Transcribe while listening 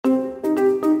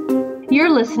You're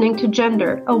listening to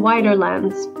Gender, a Wider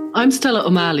Lens. I'm Stella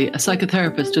O'Malley, a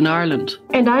psychotherapist in Ireland.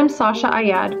 And I'm Sasha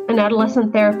Ayad, an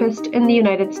adolescent therapist in the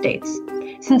United States.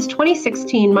 Since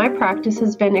 2016, my practice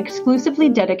has been exclusively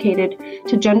dedicated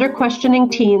to gender questioning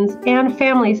teens and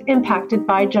families impacted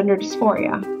by gender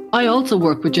dysphoria. I also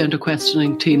work with gender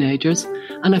questioning teenagers,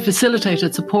 and I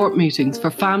facilitated support meetings for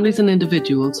families and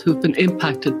individuals who've been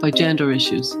impacted by gender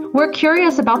issues. We're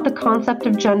curious about the concept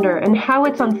of gender and how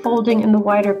it's unfolding in the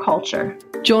wider culture.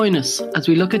 Join us as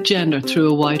we look at gender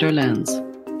through a wider lens.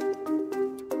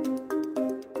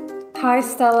 Hi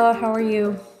Stella, how are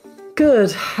you?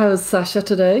 Good. How's Sasha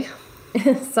today?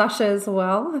 Sasha as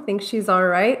well. I think she's all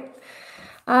right.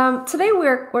 Today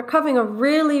we're covering a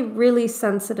really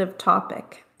sensitive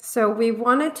topic. So we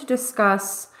wanted to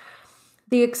discuss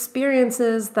the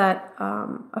experiences that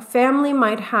a family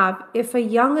might have if a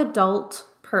young adult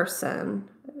person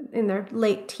in their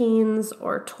late teens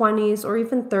or 20s or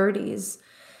even 30s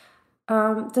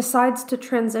decides to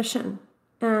transition.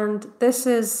 And this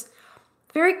is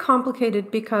very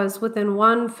complicated because within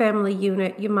one family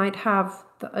unit, you might have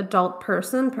the adult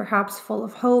person, perhaps full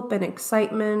of hope and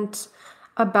excitement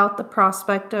about the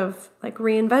prospect of like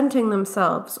reinventing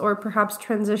themselves or perhaps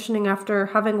transitioning after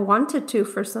having wanted to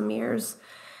for some years.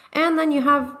 And then you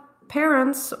have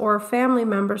parents or family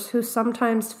members who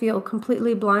sometimes feel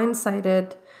completely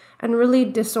blindsided and really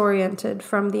disoriented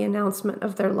from the announcement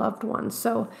of their loved ones.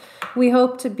 So we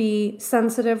hope to be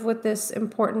sensitive with this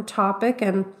important topic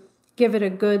and give it a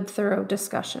good, thorough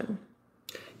discussion.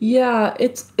 Yeah,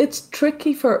 it's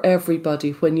tricky for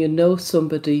everybody when you know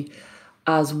somebody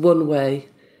as one way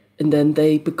and then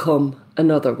they become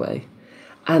another way.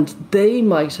 And they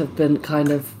might have been kind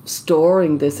of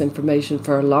storing this information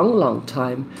for a long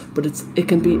time, but it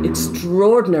can be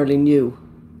extraordinarily new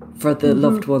for the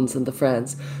loved ones and the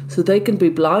friends. So they can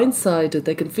be blindsided,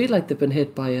 they can feel like they've been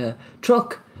hit by a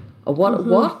truck.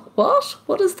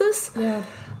 What is this? Yeah.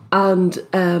 And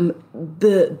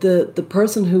the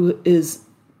person who is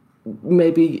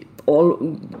maybe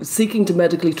all seeking to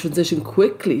medically transition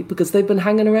quickly because they've been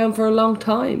hanging around for a long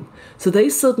time. So they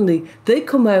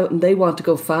come out and they want to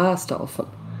go fast often.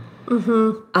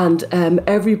 And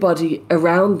everybody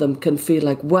around them can feel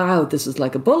like, wow, this is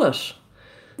like a bullet.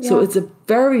 Yeah. So it's a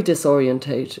very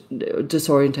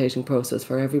disorientating process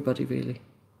for everybody, really.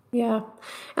 Yeah.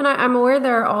 And I'm aware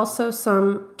there are also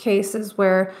some cases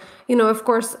where, of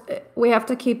course, we have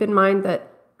to keep in mind that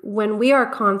when we are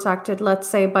contacted, let's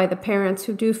say by the parents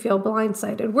who do feel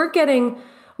blindsided, we're getting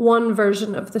one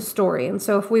version of the story. And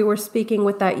so if we were speaking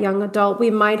with that young adult,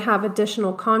 we might have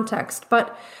additional context.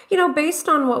 But, based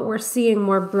on what we're seeing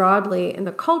more broadly in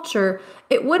the culture,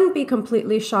 it wouldn't be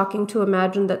completely shocking to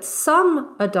imagine that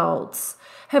some adults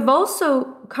have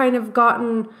also kind of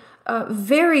gotten a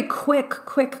very quick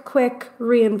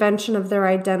reinvention of their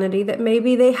identity that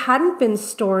maybe they hadn't been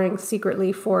storing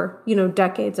secretly for,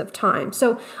 decades of time.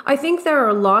 So I think there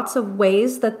are lots of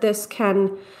ways that this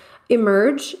can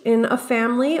emerge in a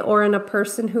family or in a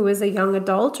person who is a young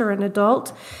adult or an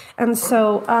adult. And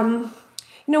so,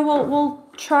 we'll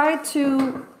try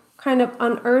to kind of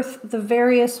unearth the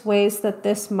various ways that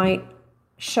this might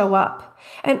show up.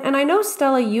 And I know,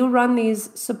 Stella, you run these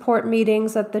support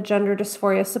meetings at the Gender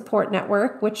Dysphoria Support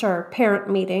Network, which are parent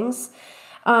meetings.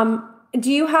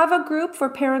 Do you have a group for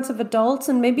parents of adults?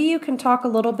 And maybe you can talk a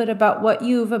little bit about what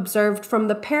you've observed from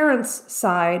the parents'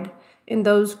 side in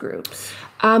those groups.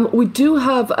 We do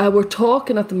have, we're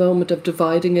talking at the moment of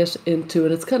dividing it into,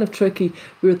 and it's kind of tricky,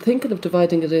 we were thinking of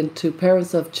dividing it into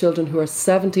parents of children who are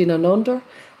 17 and under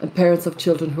and parents of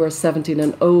children who are 17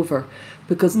 and over,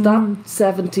 because that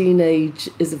 17 age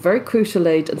is a very crucial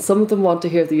age, and some of them want to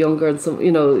hear the younger, and some,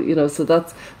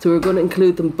 so we're going to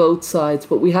include them both sides,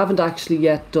 but we haven't actually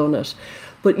yet done it.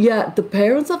 But yeah, the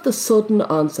parents of the sudden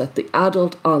onset, the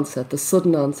adult onset, the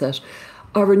sudden onset,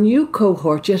 are a new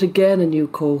cohort, yet again a new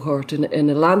cohort in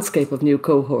a landscape of new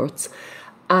cohorts,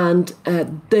 and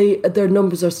their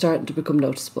numbers are starting to become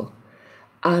noticeable.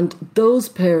 And those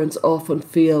parents often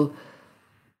feel,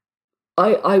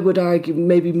 I would argue,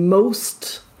 maybe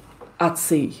most at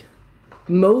sea,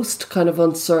 most kind of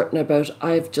uncertain about,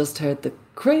 I've just heard the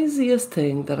craziest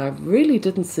thing that I really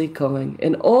didn't see coming.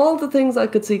 In all the things I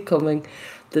could see coming,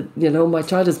 that, my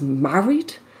child is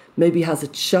married, maybe has a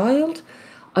child.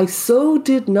 I so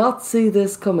did not see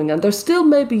this coming. And they're still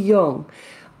maybe young,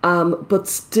 but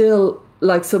still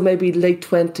so maybe late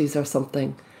 20s or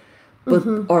something, but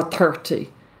or 30.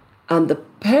 And the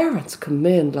parents come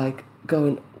in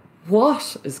going,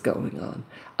 what is going on?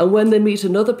 And when they meet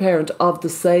another parent of the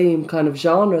same kind of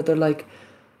genre, they're like,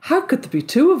 how could there be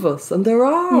two of us? And there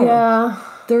are. Yeah.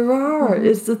 There are.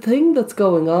 It's the thing that's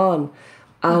going on.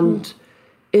 And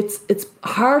it's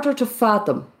harder to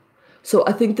fathom. So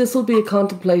I think this will be a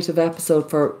contemplative episode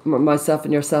for myself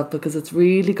and yourself, because it's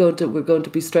really we're going to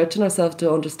be stretching ourselves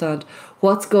to understand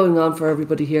what's going on for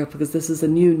everybody here, because this is a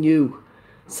new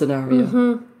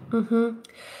scenario.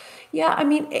 Yeah, I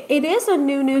mean, it is a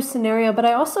new scenario, but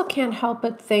I also can't help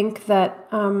but think that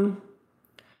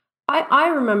I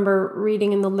remember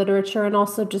reading in the literature and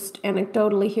also just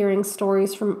anecdotally hearing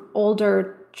stories from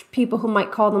older people who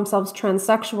might call themselves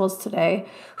transsexuals today,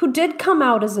 who did come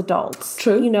out as adults.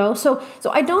 True. You know, so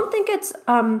I don't think it's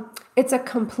a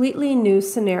completely new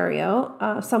scenario.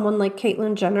 Someone like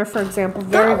Caitlyn Jenner, for example,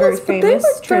 very famous. They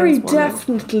were very trans woman.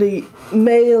 definitely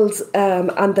males,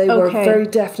 and they were very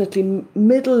definitely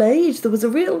middle aged. There was a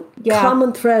real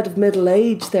common thread of middle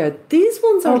age there. These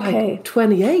ones are like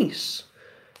 28.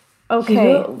 Okay, you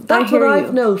know, that's what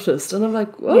I've noticed, and I'm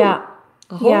like, whoa,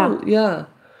 yeah.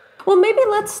 Well, maybe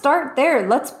let's start there.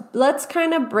 Let's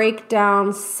kind of break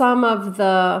down some of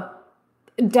the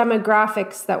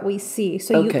demographics that we see.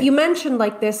 So you mentioned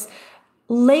like this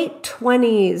late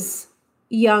 20s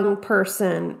young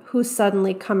person who's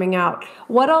suddenly coming out.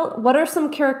 What are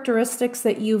some characteristics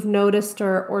that you've noticed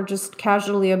or just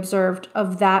casually observed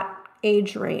of that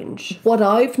age range? What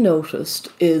I've noticed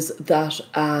is that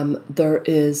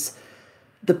the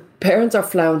parents are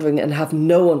floundering and have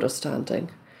no understanding.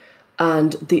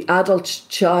 And the adult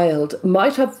child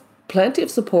might have plenty of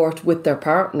support with their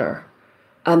partner.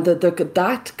 And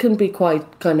that can be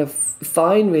quite kind of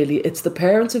fine, really. It's the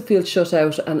parents who feel shut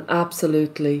out and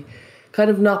absolutely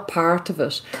kind of not part of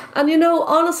it. And, you know,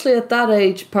 honestly, at that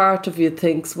age, part of you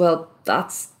thinks, well,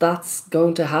 that's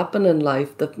going to happen in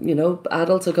life. That, you know,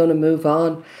 adults are going to move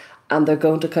on and they're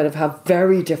going to kind of have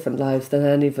very different lives than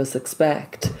any of us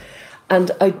expect.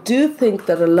 And I do think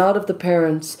that a lot of the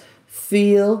parents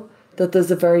feel that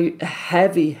there's a very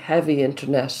heavy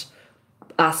internet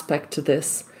aspect to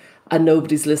this, and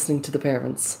nobody's listening to the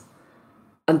parents.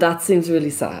 And that seems really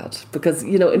sad, because,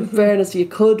 you know, in fairness, you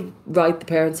could write the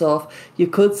parents off. You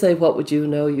could say, what would you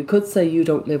know? You could say you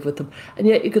don't live with them. And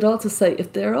yet you could also say,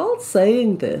 if they're all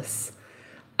saying this,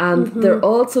 and they're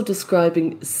also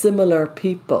describing similar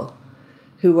people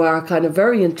who are kind of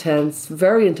very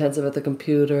intensive at the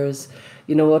computers,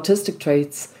 you know, autistic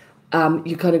traits,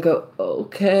 you kind of go,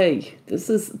 okay, this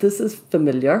is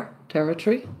familiar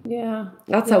territory. Yeah.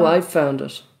 That's how I've found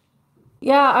it.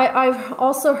 Yeah, I've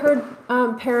also heard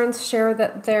parents share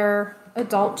that their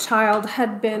adult child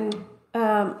had been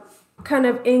kind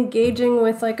of engaging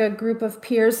with like a group of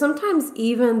peers, sometimes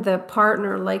even the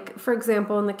partner. Like, for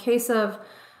example, in the case of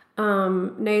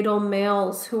natal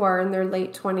males who are in their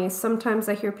late 20s, sometimes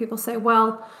I hear people say,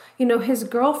 well, you know, his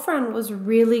girlfriend was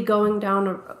really going down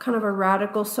a kind of a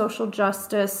radical social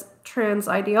justice trans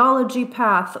ideology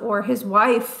path, or his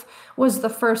wife was the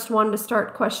first one to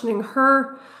start questioning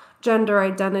her gender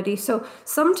identity. So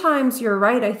sometimes you're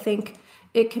right. I think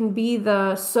it can be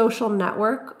the social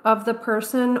network of the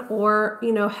person, or,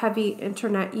 you know, heavy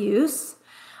internet use.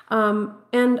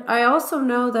 And I also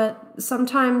know that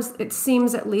sometimes it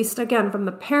seems, at least again from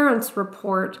the parents'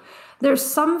 report, there's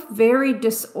some very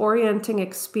disorienting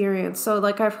experience. So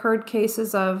like I've heard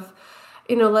cases of,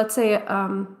 you know, let's say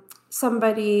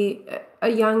somebody, a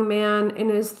young man in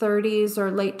his 30s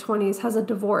or late 20s has a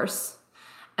divorce,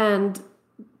 and,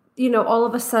 you know, all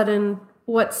of a sudden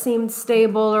what seemed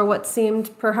stable, or what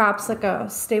seemed perhaps like a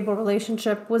stable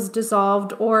relationship, was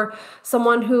dissolved. Or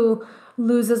someone who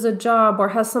loses a job or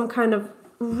has some kind of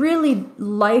really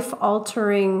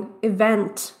life-altering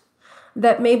event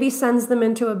that maybe sends them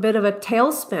into a bit of a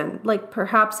tailspin. Like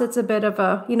perhaps it's a bit of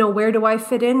a, you know, where do I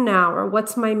fit in now? Or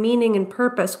what's my meaning and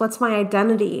purpose? What's my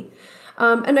identity?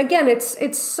 And again,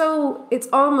 it's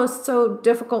almost so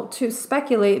difficult to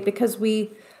speculate, because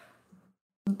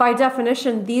by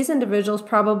definition, these individuals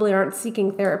probably aren't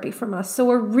seeking therapy from us. So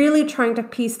we're really trying to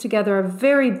piece together a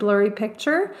very blurry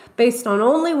picture based on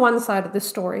only one side of the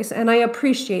stories. And I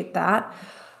appreciate that.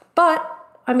 But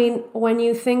I mean, when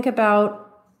you think about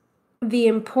the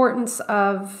importance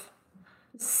of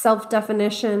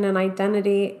self-definition and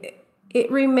identity,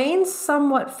 it remains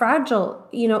somewhat fragile,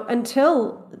 you know,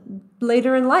 until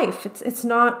later in life. It's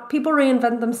not, people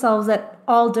reinvent themselves at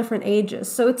all different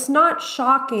ages. So it's not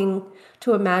shocking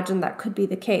to imagine that could be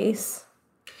the case.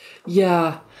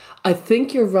 Yeah, I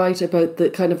think you're right about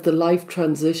the kind of the life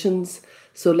transitions.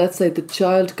 So let's say the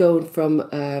child going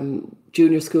from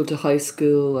junior school to high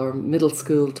school, or middle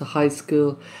school to high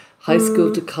school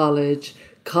to college,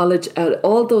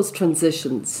 all those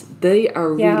transitions, they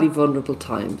are really vulnerable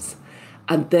times.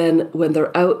 And then when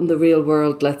they're out in the real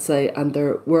world, let's say, and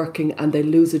they're working and they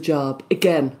lose a job,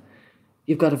 again,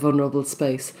 you've got a vulnerable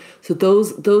space. So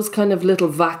those kind of little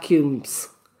vacuums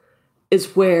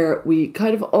is where we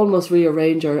kind of almost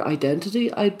rearrange our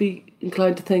identity, I'd be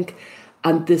inclined to think.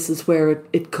 And this is where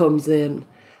it comes in.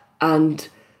 And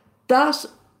that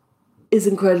is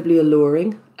incredibly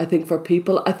alluring, I think, for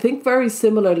people. I think very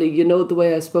similarly, you know, the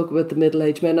way I spoke about the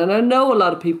middle-aged men, and I know a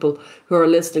lot of people who are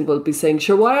listening will be saying,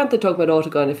 sure, why aren't they talking about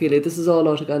autogynephilia? This is all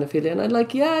autogynephilia. And I'm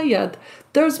like, yeah,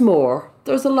 there's more.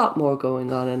 There's a lot more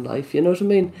going on in life, you know what I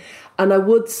mean? And I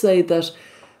would say that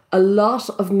a lot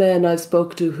of men I've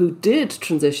spoke to who did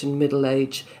transition middle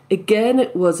age, again,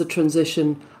 it was a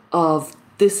transition of,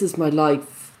 this is my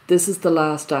life. This is the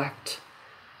last act.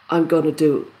 I'm going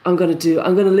to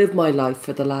live my life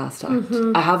for the last act.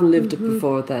 I haven't lived it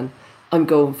before then. I'm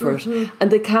going for it.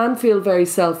 And they can feel very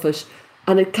selfish,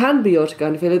 and it can be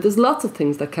autogynephilia. There's lots of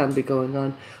things that can be going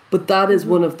on, but that is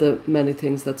one of the many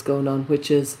things that's going on, which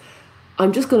is,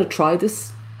 I'm just going to try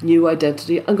this new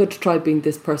identity. I'm going to try being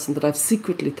this person that I've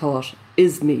secretly thought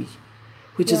is me,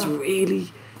 which is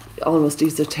really almost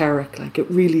esoteric. Like, it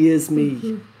really is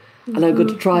me. And I'm going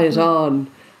to try it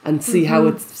on and see how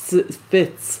it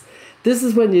fits. This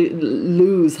is when you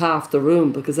lose half the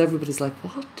room, because everybody's like,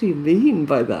 what do you mean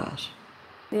by that?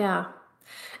 Yeah.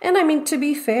 And I mean, to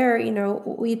be fair, you know,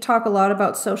 we talk a lot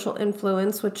about social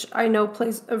influence, which I know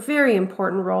plays a very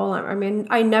important role. I mean,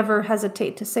 I never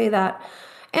hesitate to say that.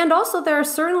 And also, there are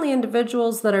certainly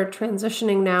individuals that are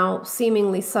transitioning now,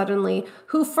 seemingly suddenly,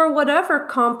 who, for whatever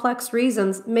complex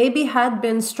reasons, maybe had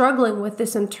been struggling with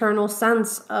this internal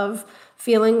sense of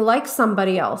feeling like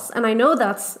somebody else. And I know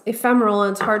that's ephemeral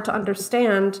and it's hard to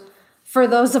understand for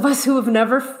those of us who have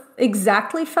never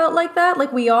exactly felt like that.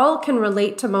 Like, we all can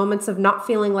relate to moments of not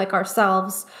feeling like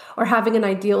ourselves or having an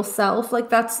ideal self. Like,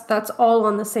 that's all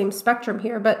on the same spectrum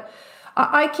here. But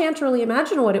I can't really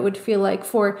imagine what it would feel like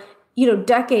for, you know,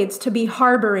 decades to be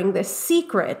harboring this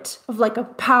secret of like a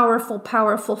powerful,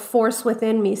 powerful force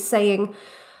within me saying,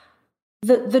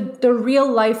 the real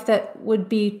life that would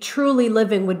be truly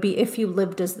living would be if you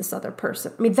lived as this other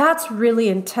person. I mean, that's really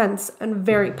intense and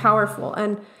very powerful.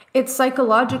 And it's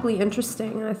psychologically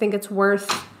interesting. And I think it's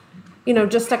worth, you know,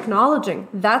 just acknowledging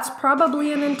that's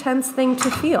probably an intense thing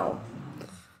to feel.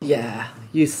 Yeah,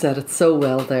 you said it so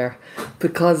well there.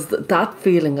 Because that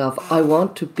feeling of, I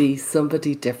want to be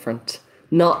somebody different,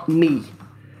 not me.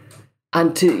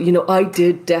 And to, you know, I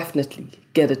did definitely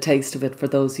get a taste of it for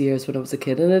those years when I was a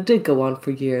kid, and it did go on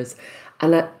for years.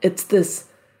 And it's this,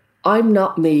 I'm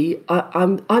not me.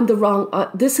 I'm the wrong.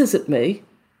 This isn't me.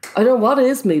 I don't know what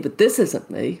is me, but this isn't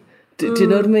me. Do you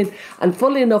know what I mean? And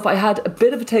funnily enough, I had a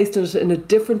bit of a taste of it in a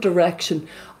different direction.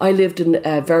 I lived in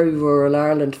very rural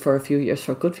Ireland for a few years,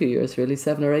 for a good few years, really,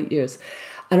 7 or 8 years.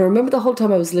 And I remember the whole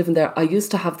time I was living there, I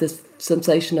used to have this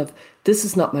sensation of, this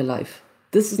is not my life.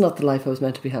 This is not the life I was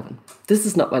meant to be having. This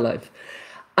is not my life.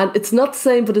 And it's not the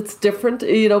same, but it's different,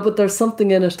 you know, but there's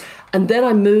something in it. And then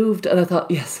I moved and I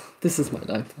thought, yes, this is my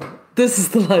life. This is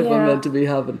the life I'm meant to be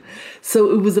having.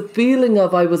 So it was a feeling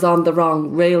of, I was on the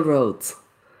wrong railroads.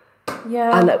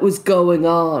 Yeah. And it was going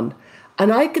on.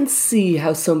 And I can see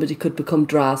how somebody could become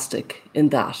drastic in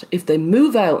that. If they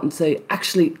move out and say,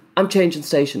 actually, I'm changing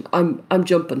station, I'm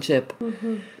jumping ship.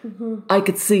 I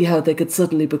could see how they could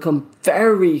suddenly become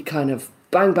very kind of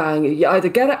bang, bang. You either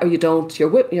get it or you don't. You're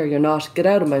with me or you're not. Get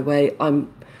out of my way.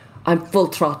 I'm full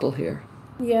throttle here.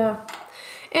 Yeah.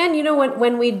 And, you know,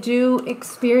 when we do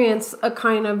experience a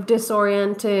kind of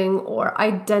disorienting or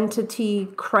identity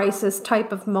crisis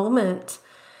type of moment,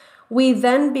 we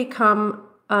then become,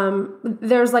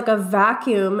 there's like a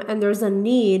vacuum and there's a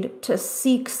need to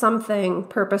seek something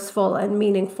purposeful and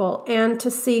meaningful and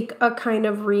to seek a kind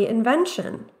of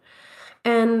reinvention.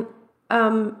 And,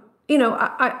 you know,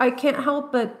 I can't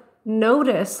help but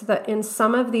notice that in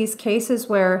some of these cases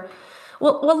where,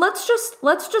 well, let's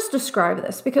just describe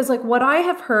this, because like what I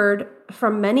have heard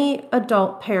from many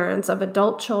adult parents of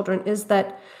adult children is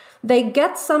that they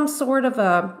get some sort of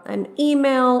an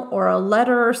email or a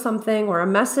letter or something or a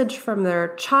message from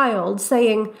their child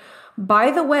saying,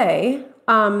 by the way,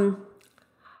 I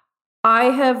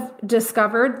have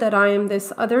discovered that I am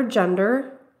this other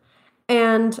gender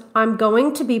and I'm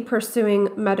going to be pursuing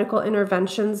medical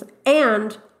interventions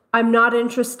and I'm not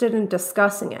interested in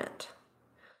discussing it.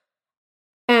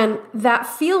 And that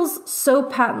feels so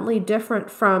patently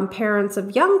different from parents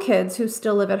of young kids who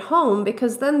still live at home,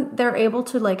 because then they're able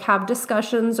to like have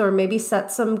discussions or maybe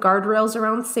set some guardrails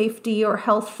around safety or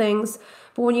health things.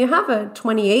 But when you have a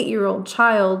 28-year-old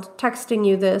child texting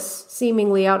you this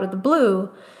seemingly out of the blue,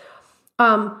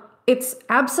 it's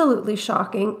absolutely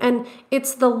shocking. And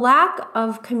it's the lack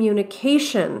of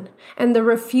communication and the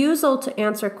refusal to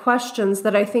answer questions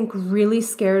that I think really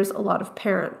scares a lot of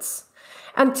parents.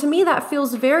 And to me, that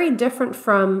feels very different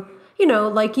from,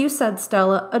 like you said,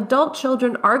 Stella, adult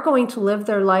children are going to live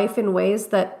their life in ways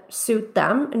that suit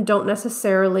them and don't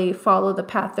necessarily follow the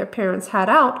path their parents had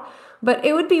out. But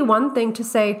it would be one thing to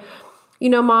say,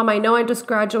 Mom, I know I just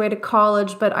graduated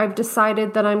college, but I've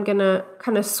decided that I'm going to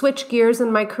kind of switch gears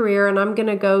in my career and I'm going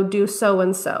to go do so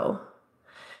and so.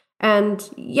 And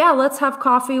yeah, let's have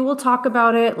coffee. We'll talk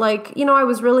about it. Like, I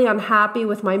was really unhappy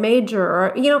with my major,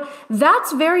 or,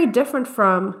 that's very different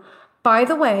from, by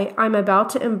the way, I'm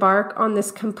about to embark on this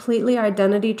completely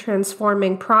identity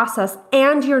transforming process,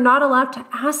 and you're not allowed to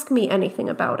ask me anything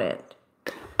about it.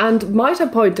 And might I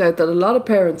point out that a lot of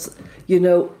parents,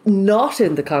 not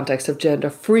in the context of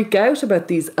gender, freak out about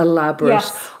these elaborate,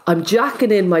 yes. I'm jacking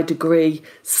in my degree,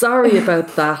 sorry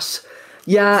about that.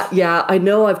 Yeah, I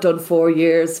know I've done 4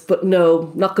 years, but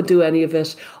no, not going to do any of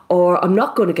it. Or I'm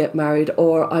not going to get married,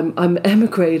 or I'm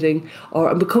emigrating, or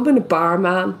I'm becoming a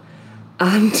barman.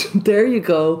 And there you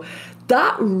go.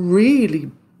 That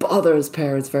really bothers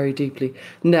parents very deeply.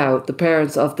 Now, the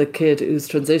parents of the kid who's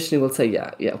transitioning will say,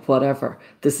 yeah, whatever.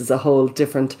 This is a whole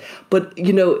different. But,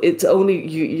 it's only,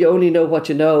 you only know what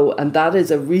you know. And that is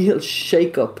a real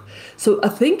shake-up. So I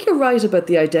think you're right about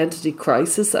the identity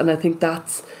crisis. And I think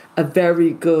that's a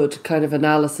very good kind of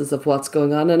analysis of what's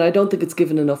going on. And I don't think it's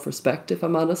given enough respect, if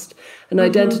I'm honest. An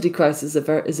identity crisis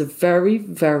is a very,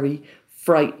 very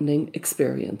frightening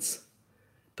experience,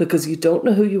 because you don't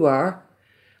know who you are,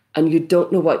 and you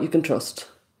don't know what you can trust,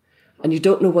 and you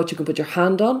don't know what you can put your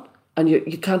hand on, and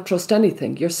you can't trust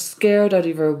anything. You're scared out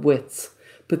of your wits,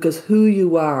 because who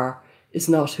you are is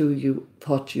not who you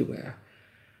thought you were.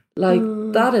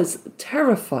 That is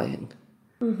terrifying.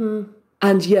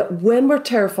 And yet when we're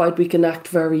terrified, we can act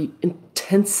very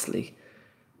intensely.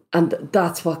 And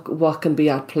that's what can be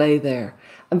at play there.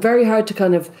 And very hard to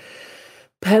kind of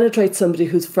penetrate somebody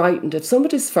who's frightened. If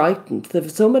somebody's frightened,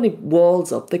 they've so many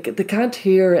walls up, they can't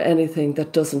hear anything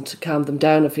that doesn't calm them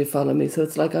down, if you follow me. So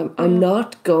it's like, I'm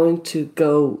not going to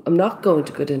go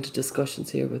into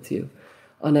discussions here with you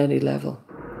on any level.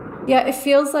 Yeah, it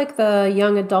feels like the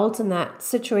young adult in that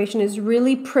situation is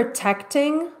really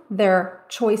protecting their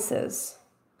choices.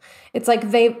 It's like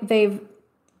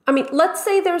let's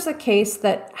say there's a case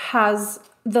that has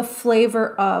the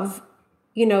flavor of,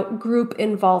 group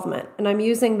involvement. And I'm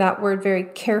using that word very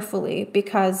carefully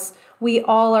because we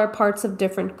all are parts of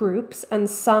different groups, and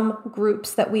some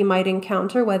groups that we might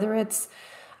encounter, whether it's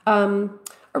a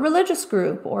religious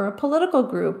group or a political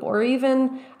group, or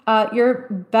even your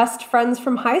best friends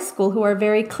from high school who are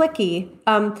very cliquey.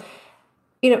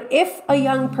 If a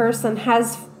young person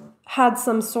has had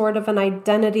some sort of an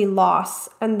identity loss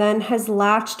and then has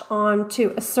latched on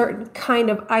to a certain kind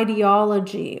of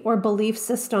ideology or belief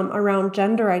system around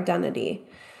gender identity,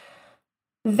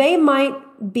 they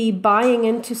might be buying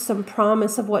into some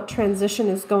promise of what transition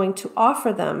is going to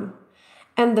offer them.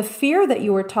 And the fear that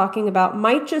you were talking about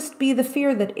might just be the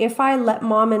fear that if I let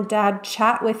mom and dad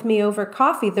chat with me over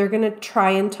coffee, they're going to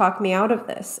try and talk me out of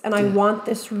this. And I want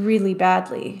this really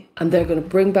badly. And they're going to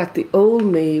bring back the old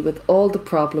me with all the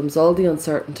problems, all the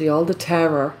uncertainty, all the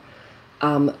terror.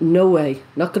 No way,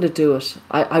 not going to do it.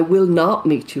 I will not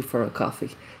meet you for a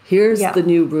coffee. Here's the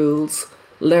new rules,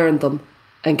 learn them,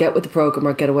 and get with the program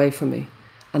or get away from me.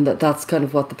 And that's kind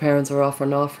of what the parents are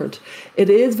offered. It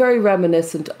is very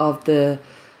reminiscent of the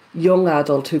young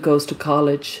adult who goes to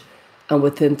college and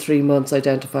within 3 months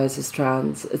identifies as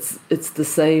trans. It's the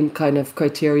same kind of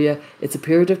criteria. It's a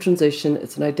period of transition.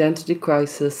 It's an identity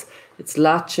crisis. It's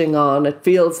latching on. It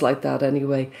feels like that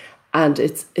anyway. And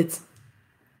it's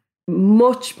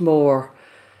much more,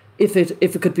 if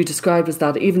it could be described as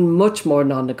that, even much more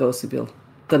non-negotiable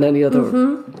than any other.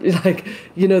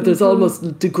 There's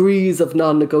almost degrees of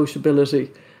non-negotiability,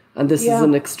 and this is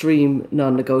an extreme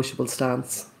non-negotiable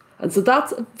stance, and so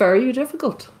that's very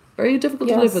difficult to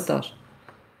live with that.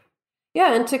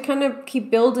 Yeah, and to kind of keep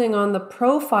building on the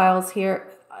profiles here,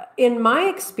 in my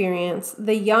experience,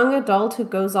 the young adult who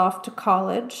goes off to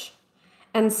college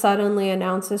and suddenly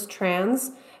announces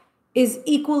trans is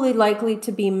equally likely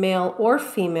to be male or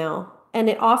female, and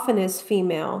it often is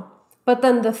female. But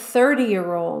then the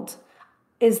 30-year-old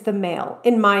is the male,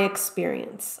 in my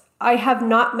experience. I have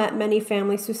not met many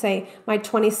families who say, my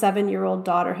 27-year-old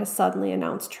daughter has suddenly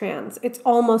announced trans. It's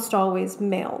almost always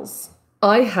males.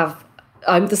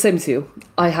 I'm the same as you.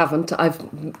 I haven't. I've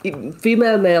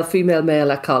female,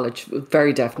 male at college,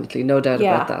 very definitely, no doubt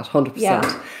about that, 100%.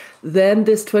 Yeah. Then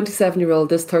this 27-year-old,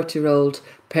 this 30-year-old,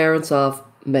 parents of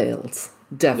males.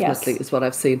 Definitely is what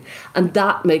I've seen. And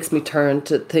that makes me turn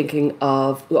to thinking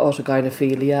of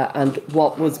autogynephilia and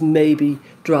what was maybe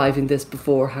driving this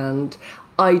beforehand.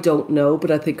 I don't know,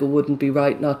 but I think it wouldn't be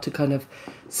right not to kind of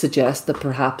suggest that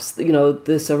perhaps,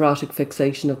 this erotic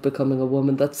fixation of becoming a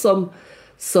woman that some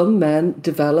men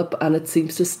develop, and it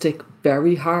seems to stick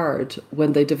very hard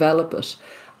when they develop it.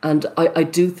 And I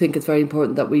do think it's very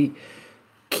important that we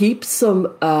keep some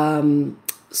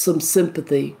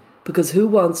sympathy, because who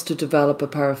wants to develop a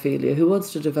paraphilia? Who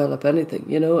wants to develop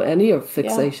anything, any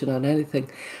fixation on anything?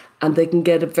 And they can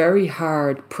get a very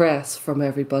hard press from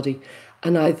everybody.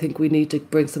 And I think we need to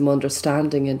bring some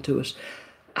understanding into it.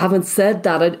 Having said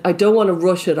that, I don't want to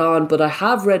rush it on, but I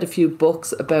have read a few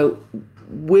books about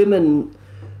women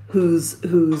whose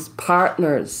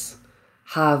partners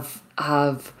have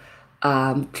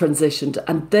transitioned,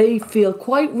 and they feel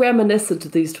quite reminiscent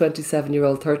of these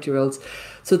 27-year-old, 30-year-olds.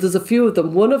 So there's a few of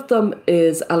them. One of them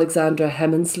is Alexandra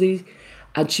Hemmensley,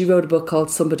 and she wrote a book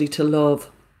called Somebody to Love.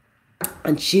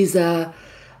 And she's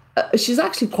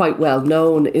actually quite well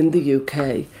known in the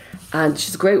UK, and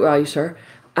she's a great writer.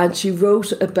 And she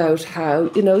wrote about how,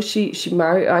 she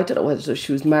married, I don't know whether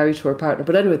she was married to her partner,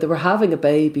 but anyway, they were having a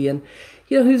baby, and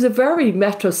he was a very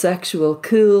metrosexual,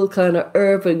 cool, kind of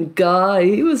urban guy.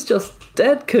 He was just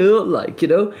dead cool,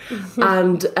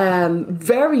 and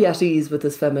very at ease with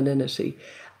his femininity,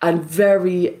 and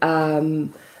very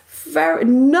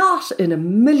not in a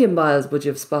million miles would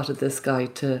you have spotted this guy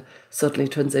to suddenly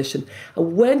transition.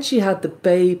 And when she had the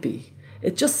baby,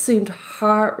 it just seemed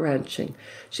heart-wrenching.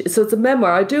 So it's a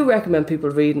memoir. I do recommend people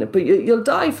reading it, but you'll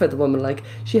die for the woman.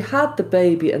 She had the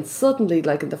baby, and suddenly,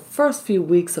 in the first few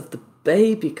weeks of the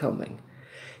baby coming,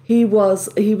 he was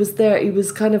there. He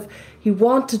was he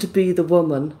wanted to be the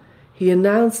woman. He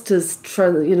announced his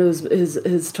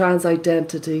trans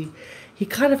identity. He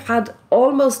kind of had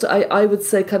almost, I would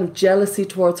say, kind of jealousy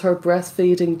towards her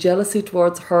breastfeeding, jealousy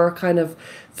towards her kind of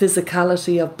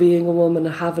physicality of being a woman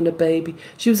and having a baby.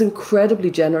 She was incredibly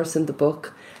generous in the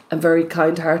book and very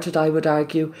kind-hearted, I would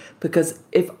argue, because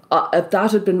if that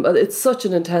had been, it's such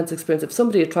an intense experience. If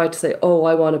somebody had tried to say, oh,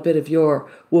 I want a bit of your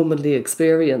womanly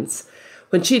experience,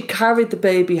 when she'd carried the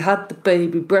baby, had the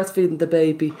baby, breastfeeding the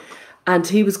baby, and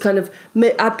he was kind of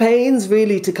at pains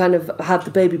really to kind of have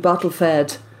the baby bottle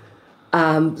fed,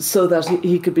 so that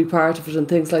he could be part of it and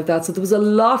things like that. So there was a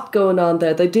lot going on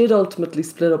there. They did ultimately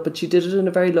split up, but she did it in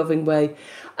a very loving way,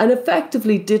 and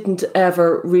effectively didn't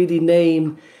ever really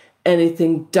name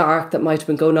anything dark that might have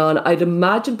been going on. I'd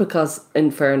imagine, because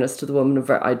in fairness to the woman,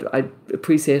 I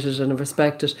appreciate it and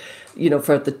respect it,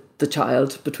 for the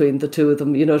child between the two of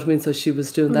them, you know what I mean? So she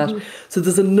was doing that. So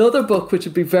there's another book which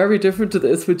would be very different to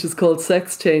this, which is called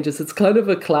Sex Changes. It's kind of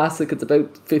a classic. It's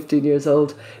about 15 years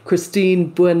old.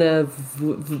 Christine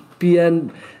Benvenuto.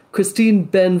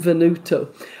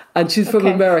 And she's from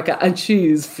America, and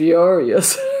she's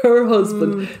furious. Her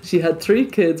husband, she had 3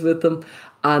 kids with him,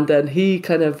 and then he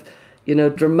kind of,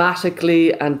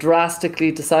 dramatically and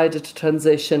drastically decided to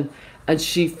transition, and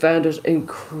she found it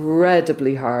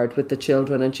incredibly hard with the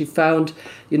children. And she found,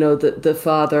 the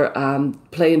father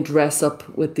playing dress up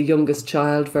with the youngest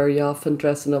child very often,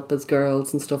 dressing up as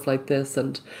girls and stuff like this.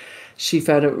 And she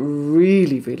found it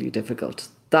really, really difficult.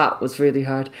 That was really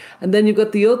hard. And then you've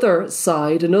got the other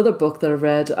side, another book that I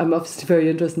read. I'm obviously very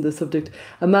interested in this subject.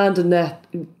 Amanda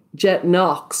Jett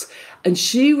Knox. And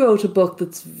she wrote a book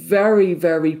that's very,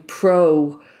 very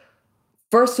pro,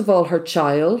 first of all, her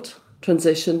child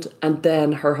transitioned, and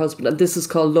then her husband. And this is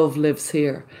called Love Lives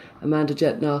Here, Amanda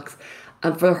Jett Knox.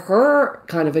 And for her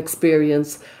kind of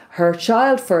experience, her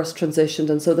child first transitioned,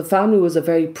 and so the family was a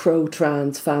very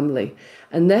pro-trans family.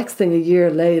 And next thing, a year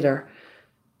later,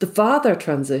 the father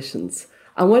transitions.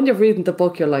 And when you're reading the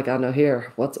book, you're like, I know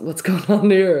here, what's going on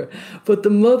here? But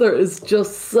the mother is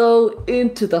just so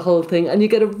into the whole thing. And you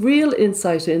get a real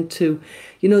insight into,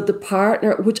 the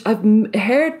partner, which I've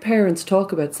heard parents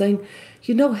talk about, saying,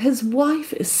 his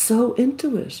wife is so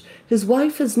into it. His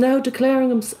wife is now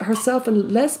declaring herself a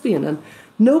lesbian, and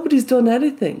nobody's done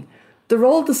anything. They're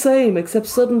all the same, except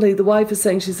suddenly the wife is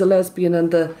saying she's a lesbian,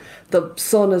 and the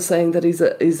son is saying that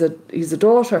he's a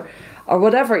daughter, or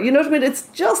whatever. You know what I mean? It's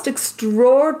just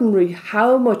extraordinary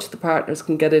how much the partners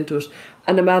can get into it.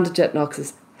 And Amanda Jett Knox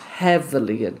is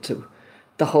heavily into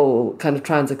the whole kind of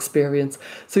trans experience.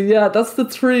 So yeah, that's the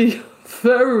 3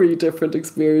 very different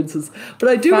experiences. But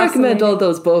I do recommend all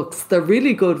those books. They're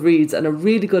really good reads and a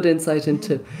really good insight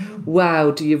into,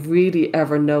 wow, do you really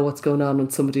ever know what's going on in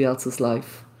somebody else's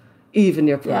life? Even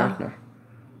your partner.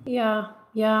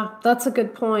 Yeah, that's a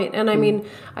good point. And I mean,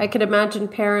 I could imagine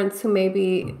parents who may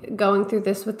be going through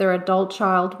this with their adult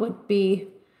child would be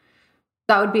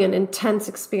an intense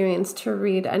experience to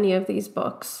read any of these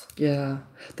books. Yeah.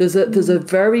 There's a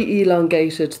very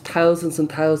elongated thousands and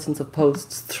thousands of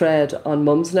posts thread on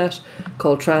Mumsnet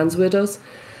called Trans Widows.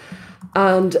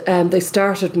 And they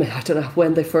started, I don't know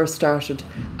when they first started.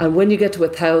 And when you get to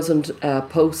 1,000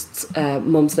 posts,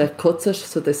 Mumsnet cuts it.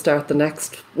 So they start the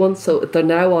next one. So they're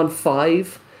now on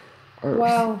 5.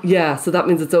 Wow. Yeah, so that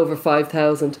means it's over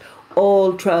 5,000.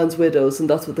 All trans widows, and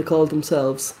that's what they call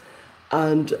themselves.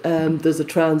 And there's a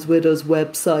trans widows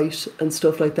website and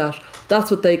stuff like that.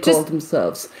 That's what they call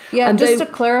themselves. Yeah, and just to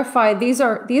clarify, these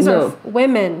are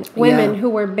women who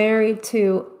were married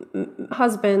to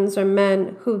husbands or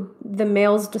men who the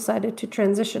males decided to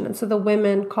transition, and so the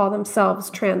women call themselves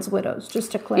trans widows.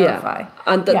 Just to clarify,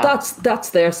 and that's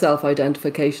their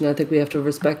self-identification. I think we have to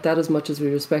respect that as much as we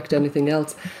respect anything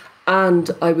else. And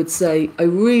I would say, I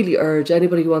really urge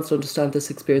anybody who wants to understand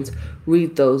this experience,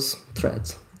 read those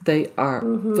threads. They are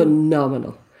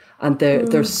phenomenal. And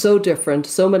they're so different.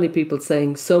 So many people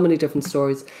saying so many different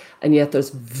stories. And yet there's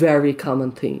very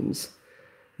common themes.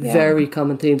 Yeah. Very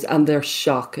common themes. And they're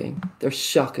shocking. They're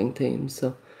shocking themes.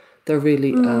 So they're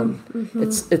really,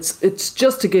 it's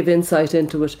just to give insight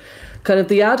into it. Kind of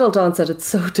the adult onset, it's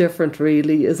so different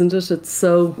really, isn't it? It's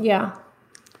so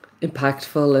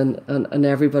impactful in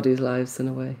everybody's lives in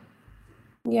a way.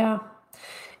 Yeah.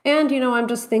 And, I'm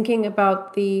just thinking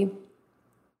about the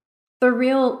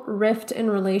real rift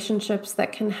in relationships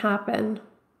that can happen.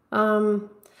 And,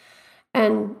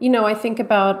 I think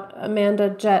about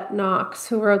Amanda Jett Knox,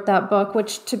 who wrote that book,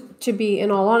 which to be, in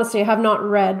all honesty, I have not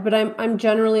read, but I'm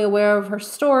generally aware of her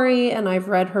story and I've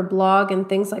read her blog and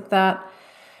things like that.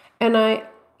 And I,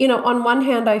 on one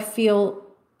hand, I feel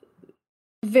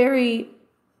very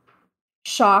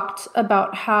shocked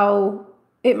about how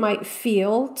it might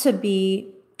feel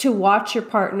to watch your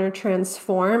partner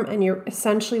transform and you're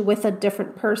essentially with a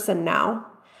different person now.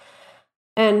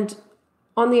 And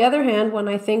on the other hand, when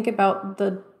I think about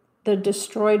the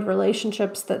destroyed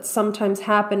relationships that sometimes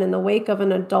happen in the wake of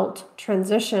an adult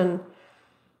transition,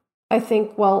 I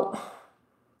think, well,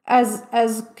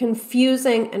 as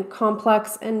confusing and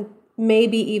complex and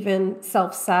maybe even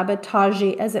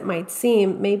self-sabotagey as it might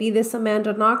seem, maybe this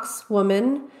Amanda Knox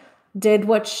woman did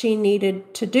what she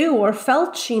needed to do or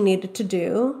felt she needed to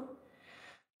do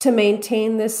to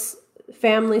maintain this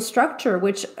family structure,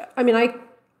 which, I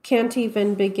can't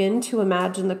even begin to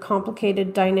imagine the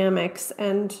complicated dynamics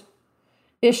and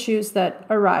issues that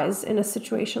arise in a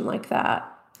situation like that.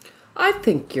 I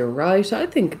think you're right. I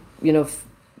think,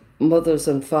 mothers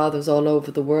and fathers all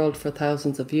over the world for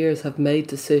thousands of years have made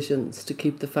decisions to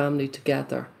keep the family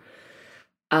together.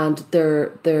 And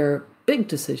they're big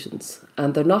decisions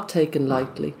and they're not taken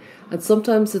lightly. And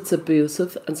sometimes it's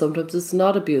abusive and sometimes it's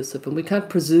not abusive. And we can't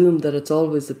presume that it's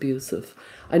always abusive.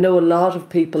 I know a lot of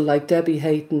people, like Debbie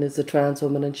Hayton is a trans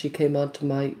woman and she came onto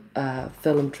my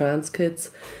film Trans Kids.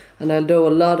 And I know a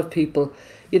lot of people,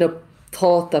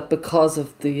 thought that because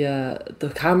of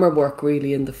the camera work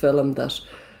really in the film that,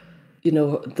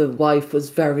 the wife was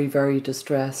very, very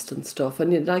distressed and stuff.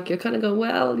 And you're kind of going,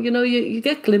 well, you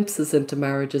get glimpses into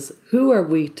marriages. Who are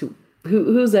we to,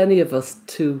 who's any of us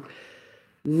to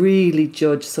really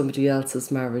judge somebody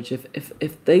else's marriage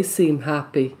if they seem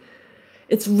happy?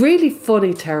 It's really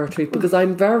funny territory because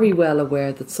I'm very well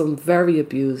aware that some very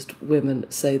abused women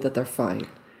say that they're fine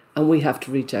and we have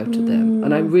to reach out to them.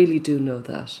 And I really do know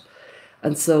that.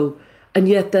 And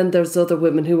yet then there's other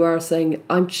women who are saying,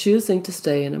 I'm choosing to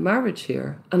stay in a marriage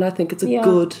here. And I think it's a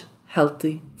good,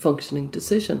 healthy, functioning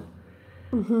decision.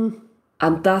 Mm-hmm.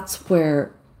 And that's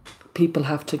where people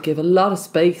have to give a lot of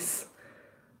space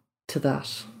to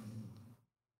that.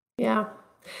 Yeah.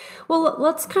 Well,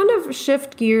 let's kind of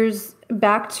shift gears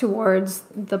back towards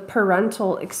the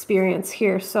parental experience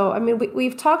here. So,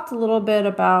 we've talked a little bit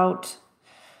about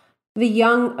the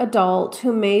young adult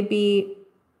who may be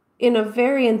in a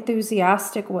very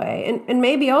enthusiastic way and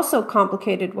maybe also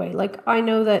complicated way. Like, I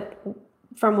know that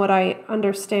from what I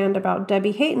understand about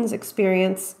Debbie Hayton's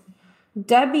experience,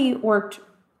 Debbie worked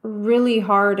really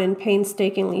hard and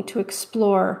painstakingly to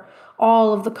explore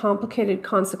all of the complicated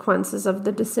consequences of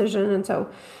the decision. And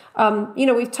so,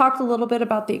 we've talked a little bit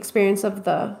about the experience of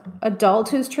the adult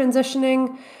who's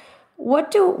transitioning.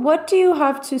 What do you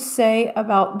have to say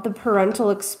about the parental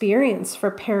experience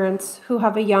for parents who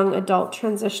have a young adult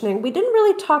transitioning? We didn't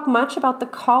really talk much about the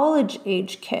college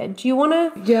age kid. Do you want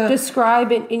to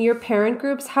describe it in your parent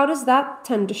groups? How does that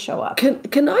tend to show up?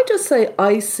 Can I just say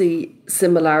I see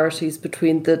similarities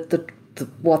between the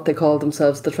what they call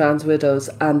themselves, the trans widows,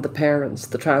 and the parents,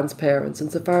 the trans parents,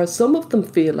 insofar as some of them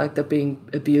feel like they're being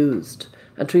abused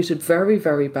and treated very,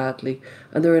 very badly,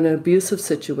 and they're in an abusive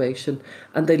situation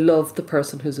and they love the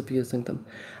person who's abusing them.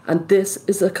 And this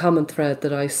is a common thread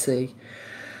that I see.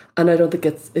 And I don't think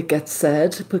it gets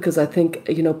said, because I think,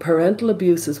 parental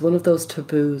abuse is one of those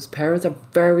taboos. Parents are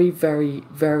very, very,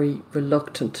 very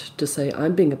reluctant to say,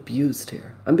 I'm being abused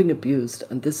here. I'm being abused,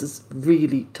 and this is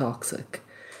really toxic.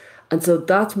 And so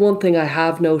that's one thing I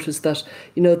have noticed, that,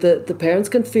 the parents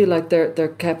can feel like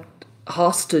they're kept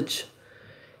hostage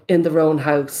in their own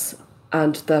house,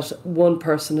 and that one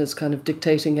person is kind of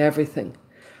dictating everything.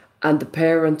 And the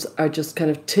parents are just kind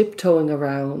of tiptoeing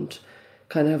around,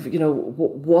 kind of,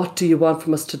 what do you want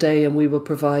from us today, and we will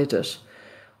provide it.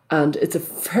 And it's a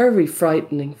very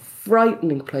frightening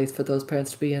place for those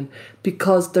parents to be in,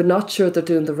 because they're not sure they're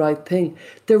doing the right thing.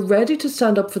 They're ready to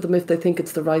stand up for them if they think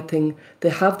it's the right thing. They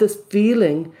have this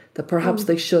feeling that perhaps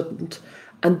they shouldn't.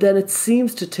 And then it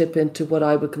seems to tip into what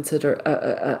I would consider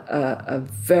a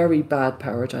very bad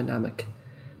power dynamic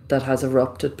that has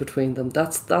erupted between them.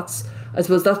 That's I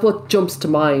suppose that's what jumps to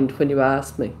mind when you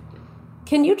ask me.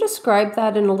 Can you describe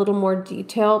that in a little more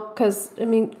detail? Because,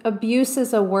 abuse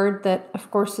is a word that, of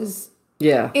course, is...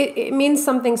 Yeah. It means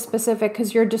something specific,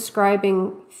 because you're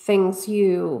describing things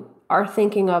you are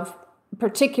thinking of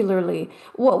particularly.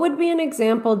 What would be an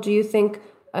example, do you think,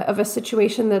 of a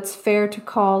situation that's fair to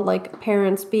call like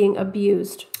parents being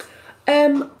abused?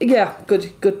 Yeah,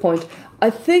 good point. I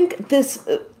think this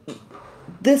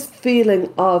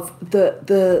feeling of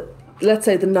the let's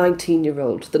say the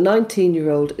 19-year-old. The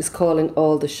 19-year-old is calling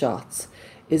all the shots,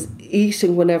 is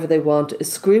eating whenever they want,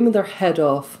 is screaming their head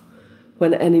off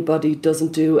when anybody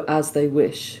doesn't do as they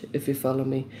wish, if you follow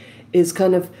me, is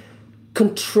kind of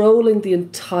controlling the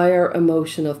entire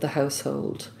emotion of the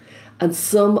household. And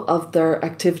some of their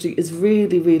activity is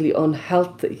really, really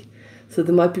unhealthy. So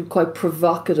they might be quite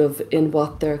provocative in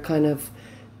what they're kind of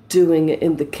doing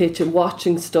in the kitchen,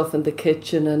 watching stuff in the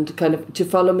kitchen, and kind of, do you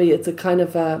follow me? It's a kind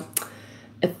of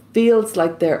it feels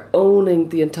like they're owning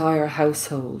the entire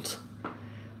household,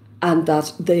 and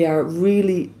that they are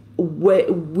really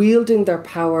wielding their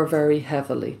power very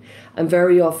heavily. And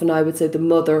very often I would say the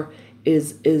mother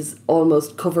is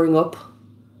almost covering up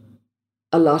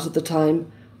a lot of the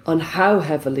time on how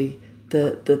heavily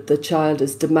the child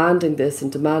is demanding this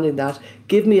and demanding that.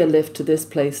 Give me a lift to this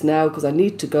place now because I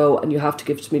need to go, and you have to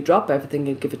give it to me. Drop everything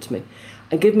and give it to me.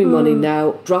 And give me money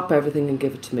now, drop everything and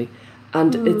give it to me.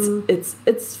 And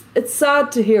it's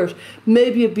sad to hear it.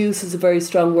 Maybe abuse is a very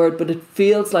strong word, but it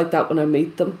feels like that when I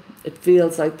meet them. It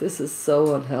feels like this is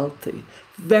so unhealthy.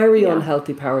 Very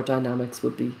unhealthy power dynamics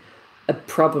would be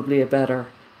probably a better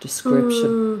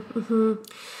description. Mm-hmm.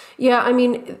 Yeah, I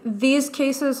mean, these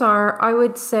cases are, I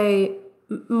would say,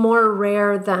 more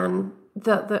rare than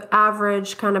the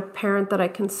average kind of parent that I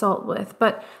consult with.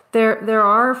 But there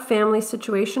are family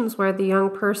situations where the young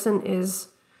person is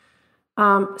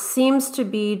seems to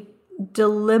be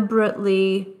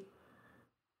deliberately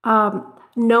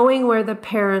knowing where the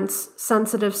parents'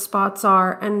 sensitive spots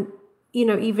are, and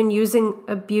even using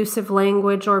abusive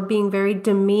language or being very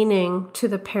demeaning to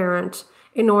the parent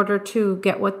in order to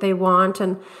get what they want.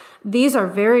 And these are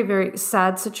very, very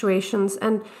sad situations.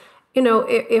 And,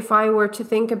 if I were to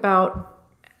think about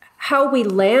how we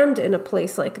land in a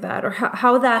place like that, or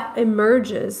how that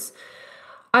emerges,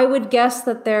 I would guess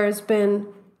that there has been,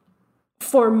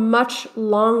 for much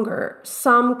longer,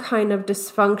 some kind of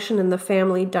dysfunction in the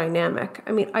family dynamic.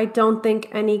 I mean, I don't think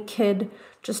any kid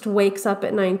just wakes up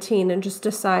at 19 and just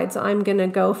decides, I'm going to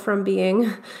go from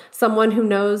being someone who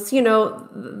knows,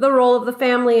 the role of the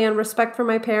family and respect for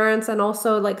my parents, and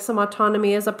also like some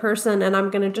autonomy as a person, and I'm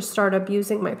going to just start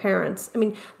abusing my parents. I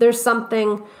mean, there's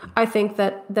something, I think,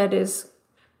 that is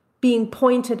being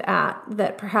pointed at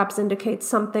that perhaps indicates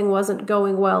something wasn't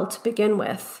going well to begin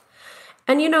with.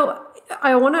 And,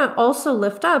 I want to also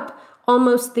lift up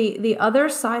almost the other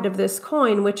side of this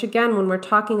coin, which again, when we're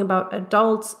talking about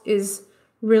adults, is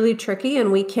really tricky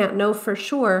and we can't know for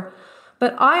sure.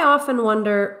 But I often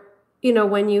wonder,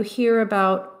 when you hear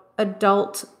about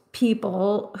adult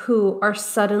people who are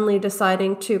suddenly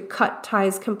deciding to cut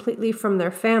ties completely from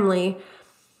their family,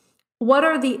 what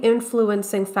are the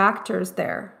influencing factors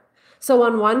there? So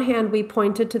on one hand, we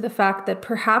pointed to the fact that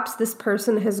perhaps this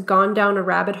person has gone down a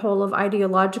rabbit hole of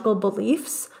ideological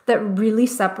beliefs that really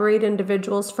separate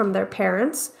individuals from their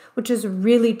parents, which is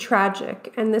really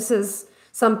tragic. And this is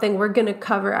something we're going to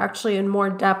cover actually in more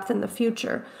depth in the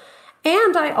future.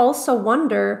 And I also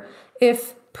wonder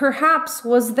if perhaps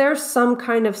was there some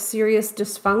kind of serious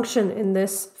dysfunction in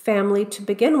this family to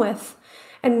begin with,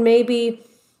 and maybe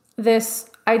this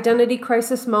identity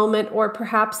crisis moment, or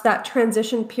perhaps that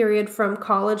transition period from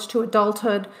college to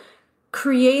adulthood,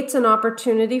 creates an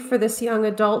opportunity for this young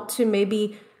adult to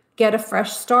maybe get a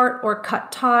fresh start or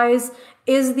cut ties.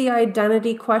 Is the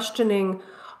identity questioning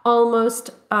almost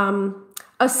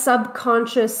a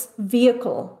subconscious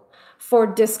vehicle for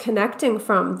disconnecting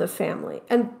from the family.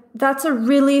 And that's a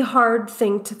really hard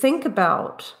thing to think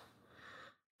about.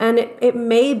 And it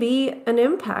may be an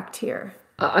impact here.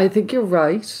 I think you're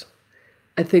right.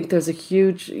 I think there's a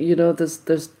huge,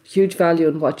 there's huge value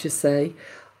in what you say.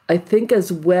 I think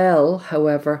as well,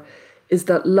 however, is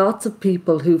that lots of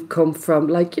people who've come from,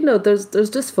 there's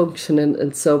dysfunction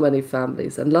in so many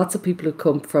families, and lots of people who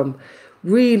come from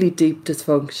really deep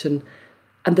dysfunction,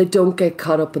 and they don't get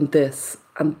caught up in this.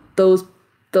 And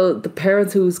the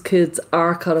parents whose kids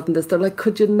are caught up in this, they're like,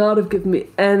 could you not have given me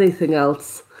anything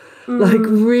else? Like,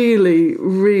 really,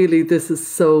 really, this is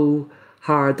so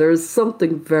hard. There is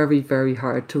something very, very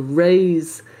hard to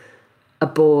raise a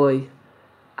boy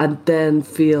and then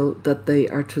feel that they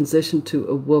are transitioned to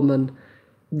a woman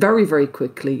very, very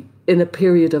quickly in a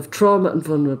period of trauma and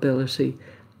vulnerability,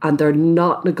 and they're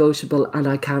not negotiable and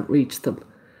I can't reach them.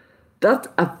 That's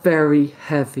a very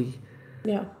heavy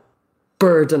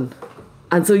burden.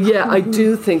 And so, I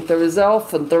do think there is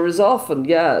often,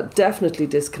 definitely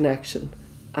disconnection.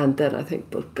 And then I think,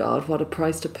 but God, what a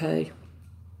price to pay.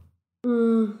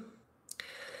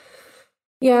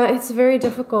 Yeah, it's very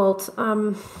difficult.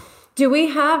 Do we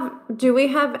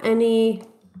have any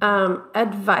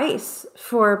advice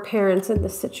for parents in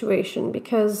this situation?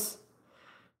 Because,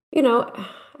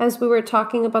 as we were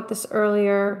talking about this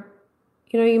earlier,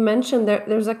 you mentioned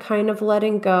there's a kind of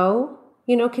letting go.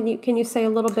 Can you say a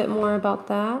little bit more about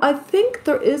that? I think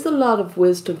there is a lot of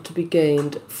wisdom to be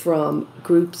gained from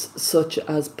groups such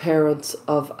as Parents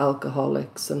of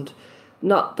Alcoholics, and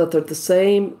not that they're the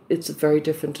same. It's a very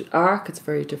different arc. It's a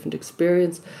very different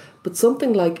experience. But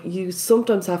something like, you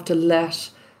sometimes have to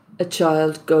let a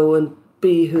child go and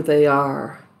be who they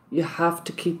are. You have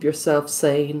to keep yourself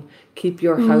sane, keep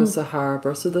your house a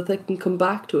harbour so that they can come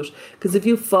back to it. Because if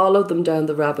you follow them down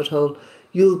the rabbit hole,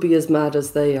 you'll be as mad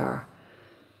as they are.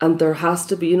 And there has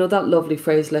to be, that lovely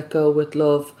phrase, let go with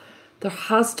love. There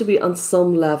has to be, on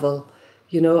some level,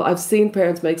 I've seen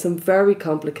parents make some very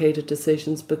complicated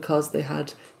decisions because they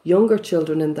had younger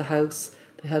children in the house.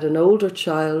 They had an older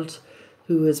child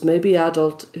who is maybe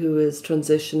adult, who is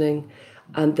transitioning,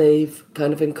 and they've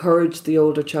kind of encouraged the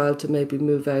older child to maybe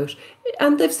move out.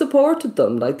 And they've supported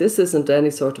them. Like, this isn't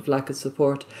any sort of lack of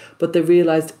support. But they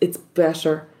realised it's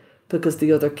better because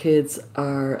the other kids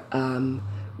are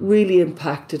really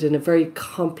impacted in a very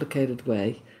complicated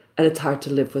way, and it's hard to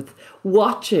live with.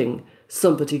 Watching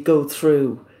somebody go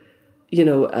through,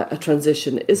 a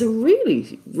transition is a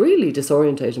really, really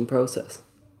disorientating process.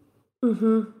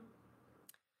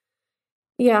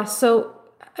 Yeah, so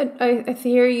I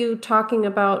hear you talking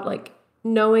about, like,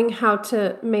 knowing how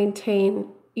to maintain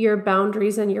your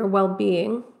boundaries and your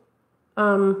well-being.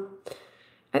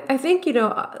 I think,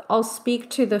 I'll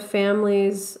speak to the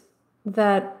families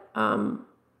that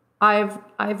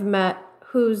I've met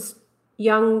whose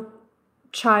young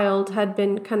child had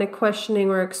been kind of questioning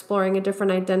or exploring a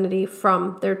different identity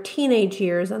from their teenage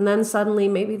years, and then suddenly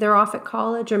maybe they're off at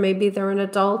college, or maybe they're an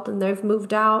adult and they've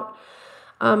moved out.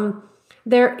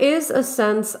 There is a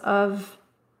sense of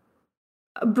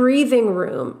breathing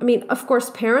room. I mean, of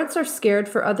course, parents are scared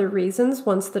for other reasons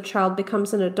once the child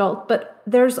becomes an adult, but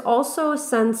there's also a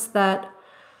sense that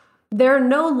they're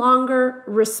no longer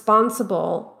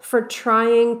responsible for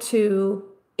trying to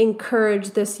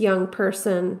encourage this young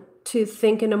person to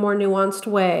think in a more nuanced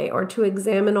way or to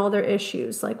examine all their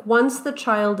issues. Like, once the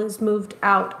child is moved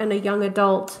out and a young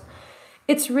adult,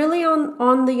 it's really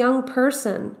on the young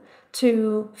person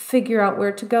to figure out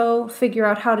where to go, figure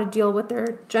out how to deal with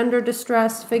their gender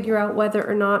distress, figure out whether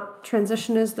or not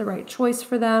transition is the right choice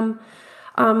for them.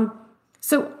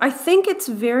 So I think it's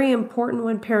very important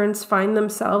when parents find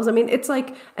themselves, I mean, it's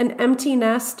like an empty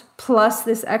nest plus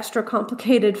this extra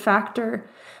complicated factor,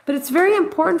 but it's very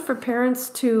important for parents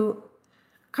to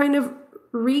kind of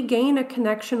regain a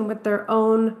connection with their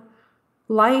own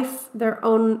life, their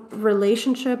own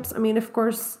relationships. I mean, of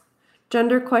course,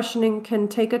 gender questioning can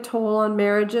take a toll on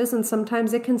marriages, and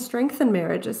sometimes it can strengthen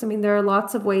marriages. I mean, there are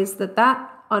lots of ways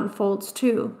that unfolds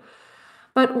too.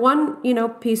 But one,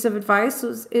 piece of advice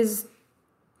is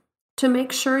to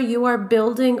make sure you are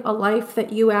building a life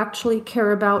that you actually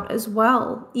care about as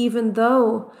well, even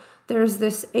though there's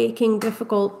this aching,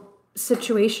 difficult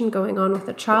situation going on with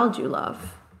a child you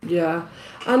love. Yeah.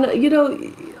 And,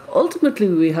 ultimately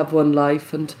we have one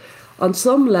life, and on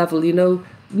some level,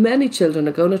 many children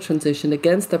are going to transition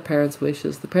against their parents'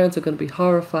 wishes. The parents are going to be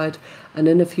horrified, and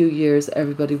in a few years,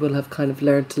 everybody will have kind of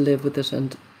learned to live with it,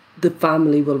 and the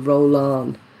family will roll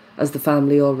on, as the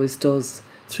family always does,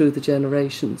 through the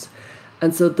generations.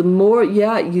 And so the more,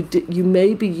 you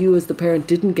maybe you as the parent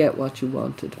didn't get what you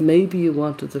wanted. Maybe you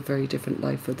wanted a very different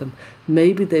life for them.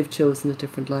 Maybe they've chosen a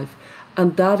different life.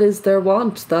 And that is their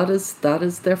want. That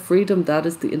is their freedom. That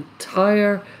is the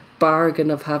entire bargain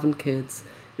of having kids,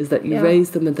 is that you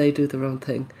raise them and they do their own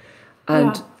thing.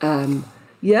 And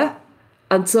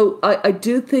and so I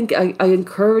do think I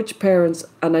encourage parents,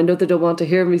 and I know they don't want to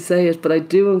hear me say it, but I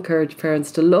do encourage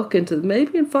parents to look into,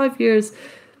 maybe in 5 years,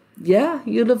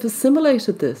 you'll have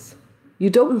assimilated this. You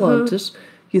don't want it.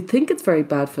 You think it's very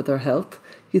bad for their health.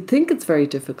 You think it's very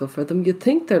difficult for them. You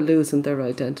think they're losing their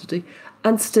identity.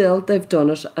 And still, they've done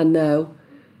it. And now,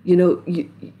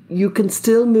 you can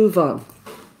still move on.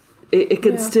 It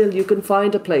can still, you can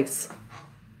find a place.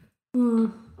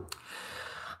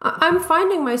 I'm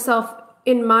finding myself,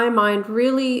 in my mind,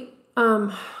 really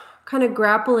kind of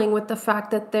grappling with the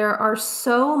fact that there are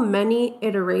so many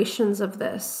iterations of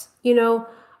this.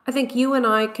 I think you and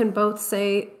I can both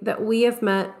say that we have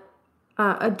met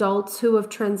adults who have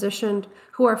transitioned,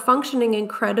 who are functioning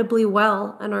incredibly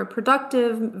well and are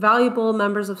productive, valuable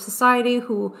members of society,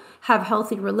 who have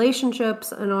healthy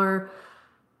relationships and are,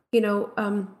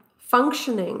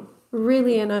 functioning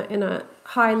really in a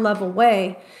high level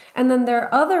way. And then there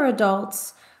are other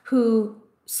adults who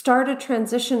start a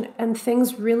transition and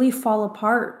things really fall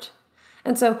apart.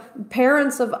 And so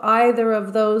parents of either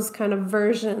of those kind of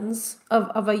versions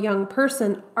of a young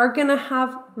person are going to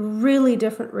have really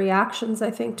different reactions,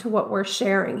 I think, to what we're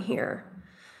sharing here.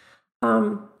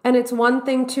 And it's one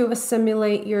thing to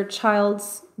assimilate your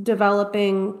child's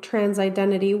developing trans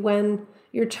identity when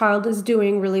your child is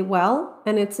doing really well.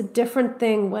 And it's a different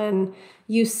thing when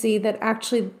you see that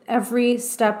actually every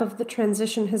step of the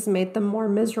transition has made them more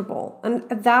miserable. And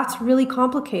that's really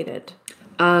complicated.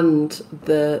 And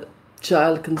the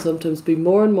child can sometimes be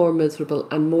more and more miserable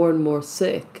and more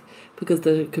sick, because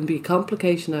there can be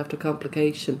complication after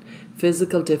complication,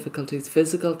 physical difficulties,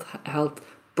 physical health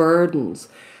burdens.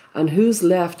 And who's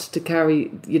left to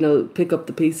carry, pick up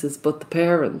the pieces but the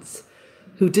parents,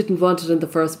 who didn't want it in the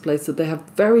first place? So they have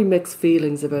very mixed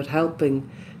feelings about helping,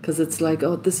 because it's like,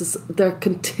 they're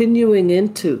continuing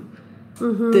into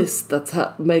this that's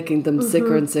making them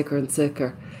sicker and sicker and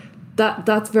sicker.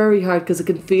 That's very hard, because it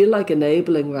can feel like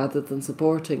enabling rather than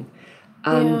supporting.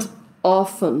 And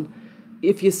often,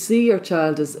 if you see your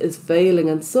child is failing,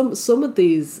 and some of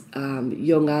these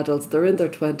young adults, they're in their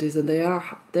 20s and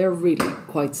they're really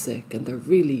quite sick, and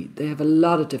they have a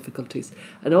lot of difficulties,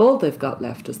 and all they've got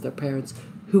left is their parents,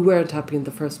 who weren't happy in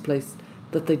the first place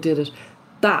that they did it.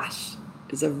 That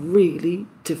is a really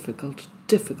difficult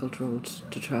road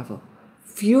to travel.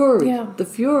 The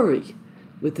fury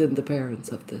within the parents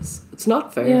of this. It's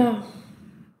not fair.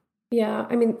 Yeah.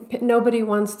 I mean, nobody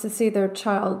wants to see their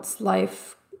child's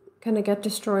life kind of get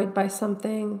destroyed by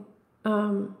something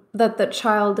that the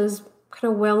child is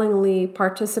kind of willingly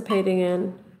participating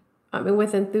in,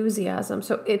 with enthusiasm.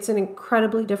 So it's an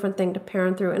incredibly different thing to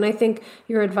parent through. And I think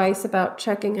your advice about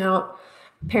checking out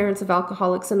Parents of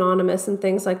Alcoholics Anonymous and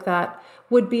things like that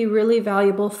would be really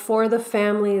valuable for the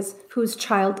families whose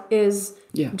child is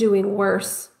doing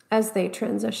worse as they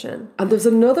transition. And there's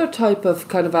another type of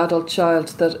kind of adult child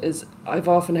that is, I've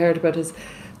often heard about, is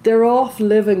they're off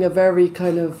living a very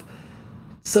kind of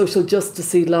social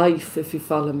justicey life, if you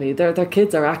follow me. Their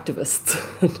kids are activists.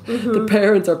 The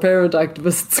parents are parent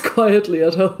activists quietly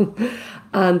at home.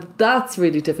 And that's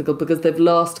really difficult, because they've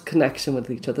lost connection with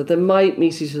each other. They might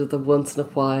meet each other once in a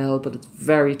while, but it's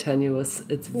very tenuous.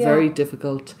 It's very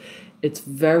difficult. It's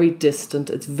very distant.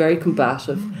 It's very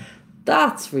combative.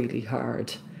 That's really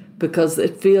hard, because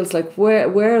it feels like,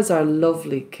 where's our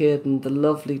lovely kid and the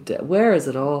lovely where is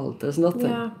it all? There's nothing.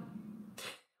 Yeah.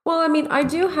 Well, I mean, I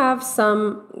do have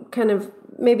some kind of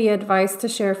maybe advice to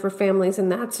share for families in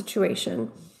that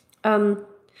situation.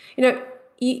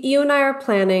 You and I are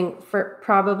planning for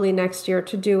probably next year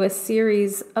to do a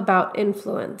series about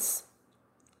influence.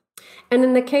 And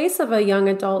in the case of a young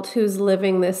adult who's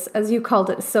living this, as you called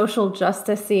it, social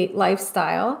justice-y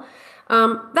lifestyle,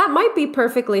 that might be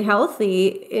perfectly healthy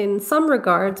in some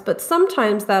regards, but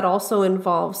sometimes that also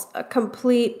involves a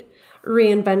complete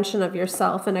reinvention of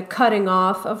yourself and a cutting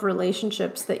off of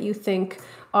relationships that you think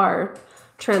are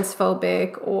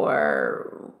transphobic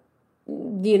or,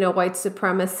 white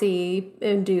supremacy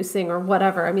inducing or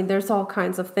whatever. I mean, there's all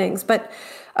kinds of things. But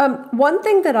one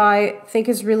thing that I think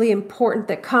is really important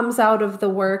that comes out of the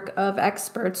work of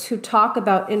experts who talk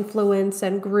about influence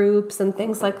and groups and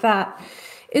things like that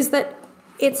is that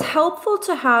it's helpful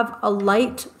to have a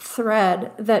light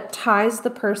thread that ties the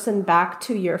person back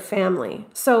to your family.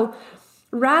 So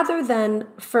rather than,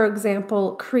 for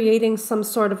example, creating some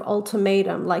sort of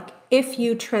ultimatum, like if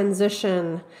you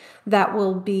transition, that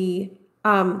will be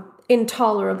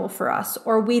intolerable for us,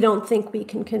 or we don't think we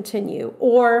can continue.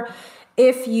 Or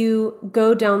if you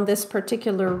go down this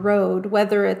particular road,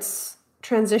 whether it's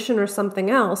transition or something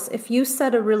else, if you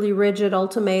set a really rigid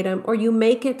ultimatum or you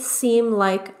make it seem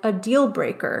like a deal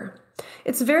breaker,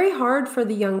 it's very hard for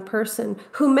the young person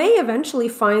who may eventually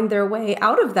find their way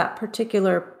out of that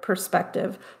particular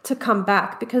perspective to come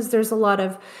back, because there's a lot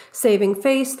of saving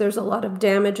face, there's a lot of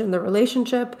damage in the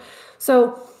relationship.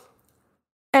 So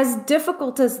as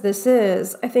difficult as this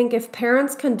is, I think if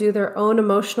parents can do their own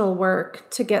emotional work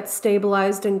to get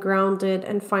stabilized and grounded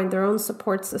and find their own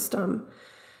support system,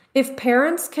 if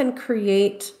parents can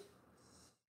create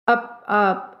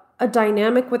a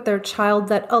dynamic with their child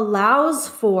that allows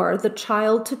for the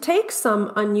child to take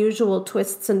some unusual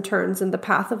twists and turns in the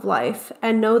path of life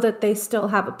and know that they still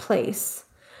have a place,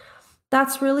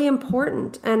 that's really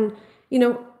important. And, you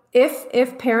know,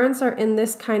 if parents are in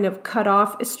this kind of cut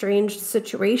off, estranged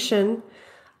situation,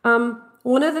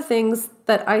 one of the things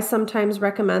that I sometimes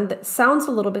recommend that sounds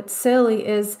a little bit silly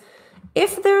is,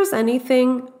 if there's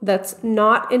anything that's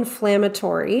not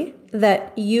inflammatory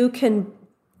that you can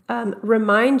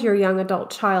remind your young adult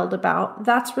child about,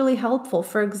 that's really helpful.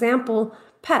 For example,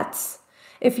 pets.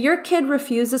 If your kid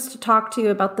refuses to talk to you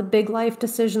about the big life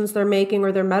decisions they're making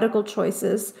or their medical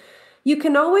choices, you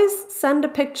can always send a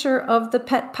picture of the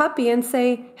pet puppy and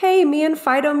say, "Hey, me and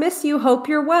Fido miss you. Hope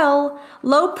you're well."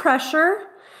 Low pressure,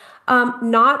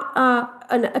 not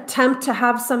an attempt to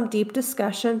have some deep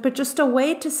discussion, but just a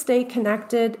way to stay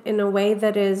connected in a way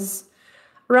that is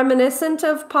reminiscent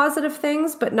of positive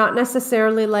things, but not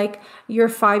necessarily like your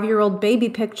 5-year-old baby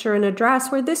picture in a dress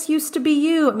where this used to be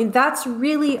you. I mean, that's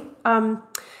really,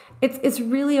 it's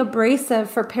really abrasive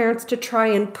for parents to try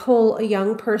and pull a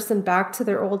young person back to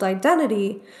their old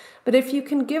identity. But if you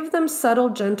can give them subtle,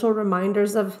 gentle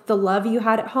reminders of the love you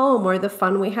had at home, or the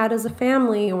fun we had as a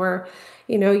family, or,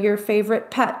 you know, your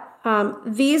favorite pet,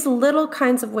 these little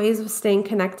kinds of ways of staying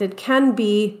connected can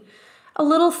be a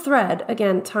little thread,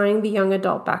 again, tying the young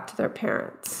adult back to their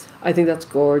parents. I think that's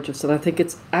gorgeous, and I think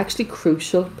it's actually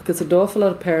crucial, because an awful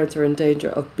lot of parents are in danger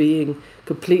of being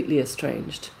completely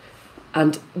estranged,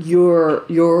 and your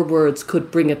words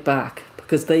could bring it back,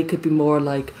 because they could be more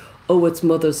like, "Oh, it's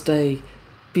Mother's Day,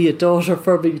 be a daughter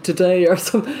for me today," or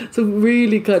some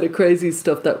really kind of crazy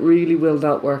stuff that really will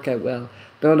not work out well.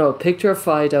 No, picture of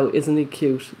Fido, isn't he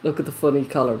cute? Look at the funny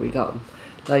collar we got him.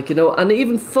 Like, you know, and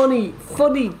even funny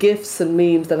gifs and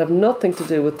memes that have nothing to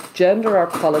do with gender or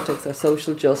politics or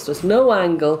social justice. No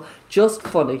angle, just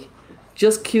funny,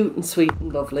 just cute and sweet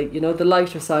and lovely. You know, the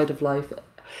lighter side of life.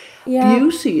 Yeah.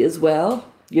 Beauty as well.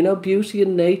 You know, beauty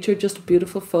in nature, just a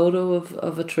beautiful photo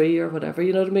of a tree or whatever,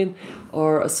 you know what I mean?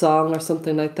 Or a song or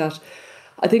something like that.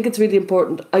 I think it's really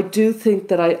important. I do think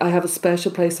that I have a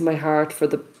special place in my heart for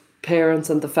the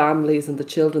parents and the families and the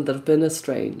children that have been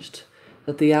estranged.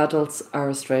 That the adults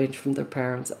are estranged from their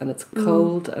parents, and it's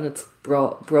cold and it's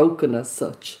broken as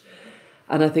such.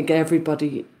 And I think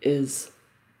everybody is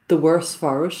the worse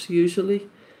for it, usually.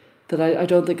 That I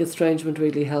don't think estrangement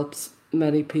really helps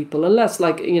many people, unless,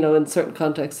 like, you know, in certain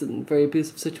contexts, in very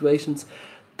abusive situations,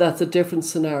 that's a different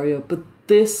scenario. But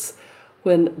this,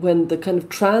 when the kind of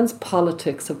trans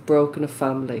politics have broken a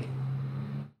family,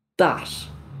 that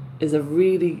is a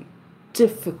really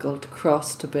difficult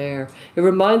cross to bear. It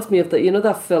reminds me of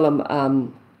that film,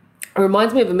 it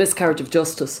reminds me of A Miscarriage of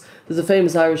Justice. There's a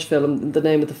famous Irish film, The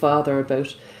Name of the Father,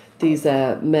 about these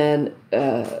men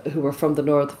who were from the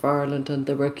north of Ireland, and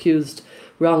they were accused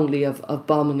wrongly of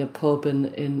bombing a pub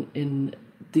in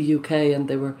the UK, and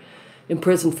they were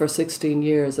imprisoned for 16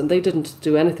 years, and they didn't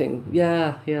do anything.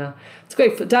 Yeah. It's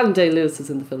great. Daniel Day-Lewis is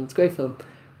in the film. It's a great film.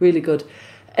 Really good.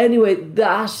 Anyway,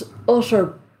 that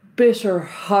utter bitter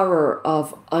horror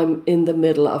of, I'm in the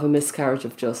middle of a miscarriage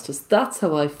of justice. That's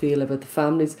how I feel about the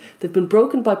families. They've been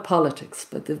broken by politics,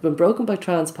 but they've been broken by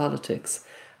trans politics,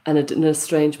 and an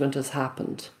estrangement has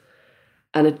happened.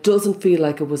 And it doesn't feel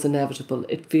like it was inevitable.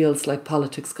 It feels like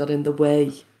politics got in the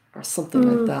way or something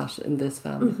like that in this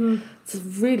family. Mm-hmm. It's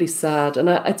really sad, and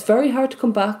it's very hard to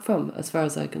come back from, as far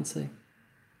as I can see.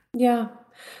 Yeah.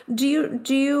 Do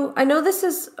you I know this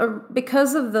is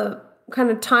because of the kind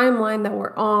of timeline that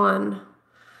we're on.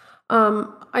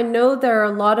 I know there are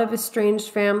a lot of estranged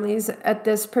families at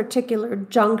this particular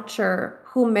juncture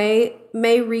who may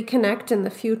reconnect in the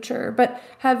future. But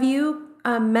have you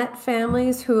met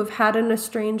families who have had an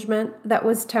estrangement that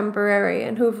was temporary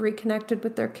and who have reconnected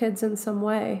with their kids in some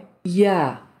way?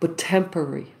 Yeah, but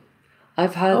temporary.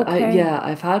 Okay.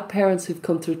 I've had parents who've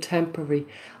come through temporary.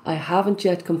 I haven't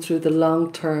yet come through the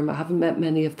long term. I haven't met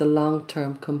many of the long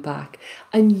term come back.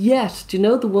 And yet, do you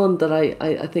know the one that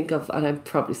I think of, and I've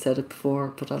probably said it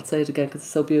before, but I'll say it again because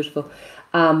it's so beautiful.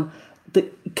 The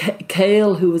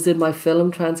Kale, who was in my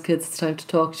film Trans Kids, It's Time to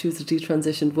Talk, she was a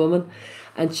detransitioned woman,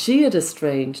 and she had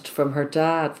estranged from her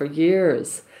dad for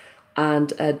years, and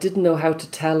didn't know how to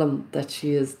tell him that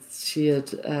she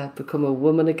had become a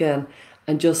woman again,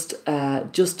 and just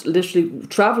literally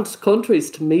travelled to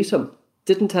countries to meet him,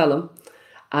 didn't tell him,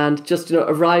 and just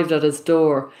arrived at his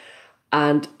door,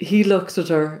 and he looked at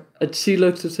her and she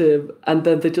looked at him, and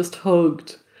then they just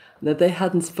hugged. Now they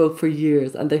hadn't spoke for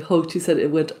years, and they hugged. She said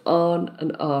it went on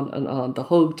and on and on.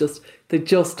 They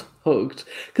just hugged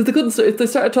because they couldn't. If they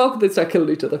started talking, they'd start killing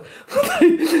each other.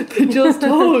 they just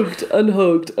hugged and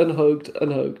hugged and hugged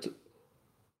and hugged.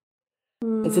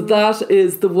 And so that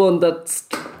is the one that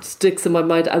sticks in my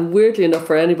mind. And weirdly enough,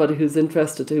 for anybody who's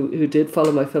interested, who did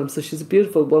follow my film, so she's a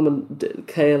beautiful woman,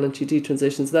 Kale, and she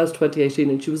detransitions. So that was 2018,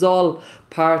 and she was all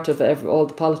part of all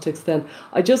the politics then.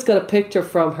 I just got a picture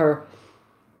from her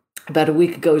about a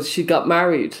week ago. She got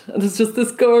married, and it's just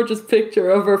this gorgeous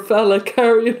picture of her fella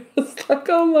carrying. It's like,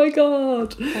 oh my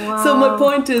God. Wow. So my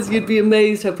point is, you'd be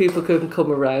amazed how people couldn't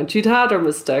come around. She'd had her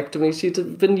mastectomy,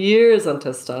 she'd been years on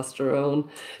testosterone,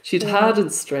 she'd had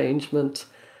estrangement,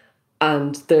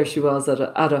 and there she was at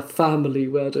a family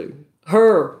wedding,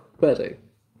 her wedding.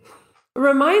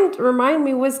 Remind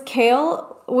me, was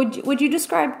Kale, would you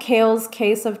describe Kale's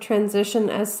case of transition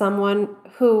as someone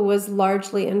who was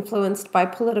largely influenced by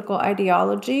political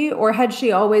ideology, or had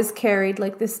she always carried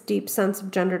like this deep sense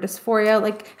of gender dysphoria?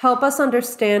 Like, help us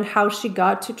understand how she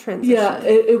got to transition. Yeah,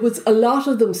 it was, a lot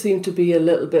of them seemed to be a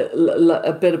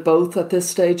bit of both at this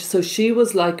stage. So she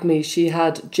was like me, she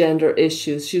had gender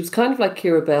issues. She was kind of like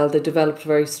Keira Bell. They developed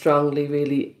very strongly,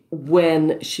 really,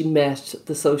 when she met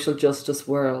the social justice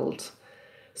world.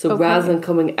 So rather than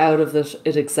coming out of it,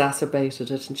 it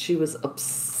exacerbated it. And she was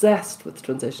obsessed with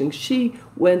transitioning. She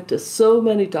went to so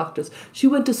many doctors. She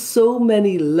went to so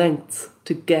many lengths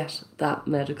to get that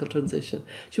medical transition.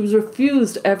 She was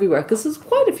refused everywhere. Because this was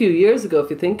quite a few years ago,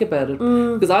 if you think about it.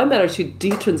 Because I met her, she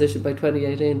detransitioned by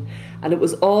 2018. And it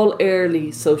was all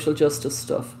early social justice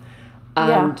stuff.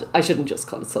 And I shouldn't just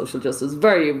call it social justice.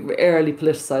 Very early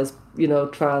politicised,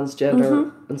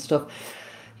 transgender and stuff.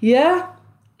 Yeah.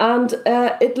 And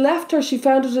it left her. She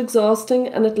found it exhausting,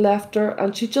 and it left her.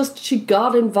 And she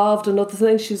got involved in other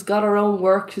things. She's got her own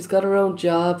work. She's got her own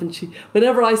job. And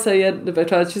whenever I say anything about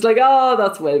trans, she's like, "Oh,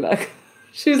 that's way back."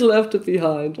 She's left it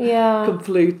behind. Yeah.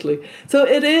 Completely. So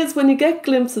it is, when you get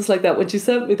glimpses like that. When she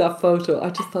sent me that photo, I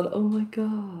just thought, oh my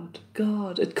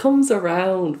God, it comes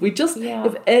around.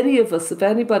 If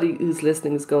anybody who's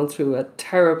listening is going through a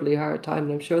terribly hard time,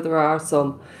 and I'm sure there are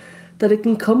some, that it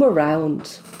can come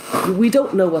around. We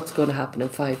don't know what's going to happen in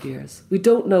 5 years. We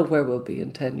don't know where we'll be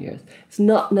in 10 years. It's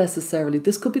not necessarily,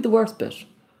 this could be the worst bit.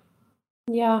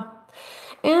 Yeah.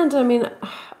 And I mean,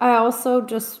 I also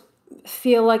just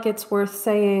feel like it's worth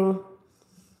saying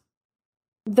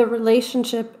the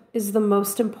relationship is the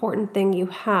most important thing you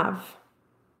have.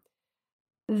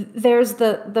 There's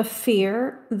the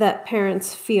fear that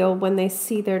parents feel when they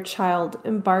see their child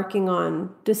embarking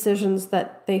on decisions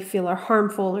that they feel are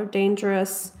harmful or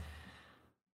dangerous.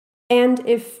 And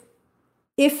if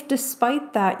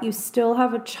despite that you still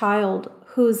have a child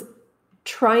who's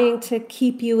trying to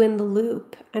keep you in the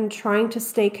loop and trying to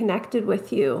stay connected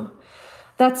with you,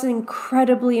 that's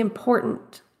incredibly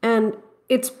important. And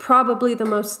it's probably the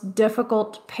most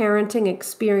difficult parenting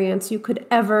experience you could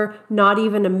ever not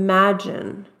even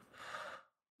imagine.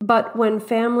 But when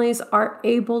families are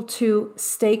able to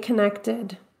stay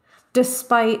connected,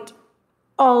 despite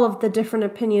all of the different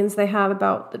opinions they have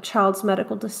about the child's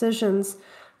medical decisions,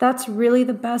 that's really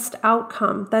the best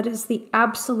outcome. That is the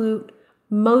absolute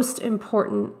most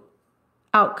important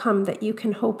outcome that you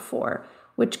can hope for,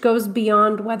 which goes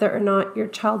beyond whether or not your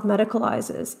child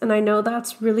medicalizes. And I know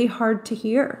that's really hard to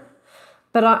hear,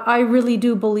 but I really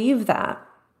do believe that.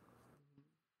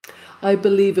 I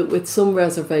believe it with some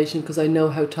reservation, because I know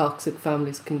how toxic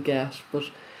families can get, but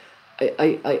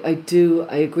I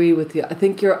agree with you. I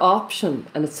think your option,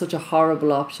 and it's such a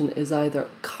horrible option, is either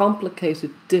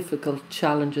complicated, difficult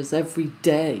challenges every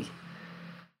day,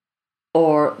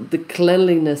 or the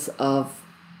cleanliness of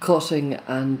cutting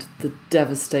and the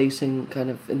devastating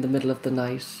kind of in the middle of the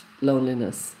night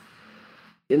loneliness.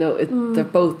 They're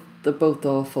both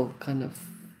awful kind of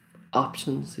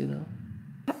options.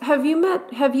 Have you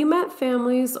met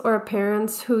families or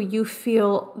parents who you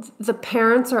feel the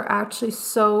parents are actually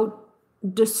so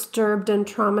disturbed and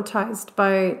traumatized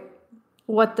by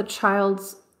what the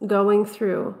child's going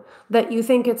through that you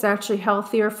think it's actually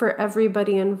healthier for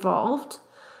everybody involved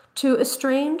to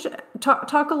estrange?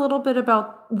 Talk a little bit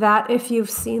about that if you've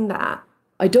seen that.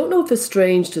 I don't know if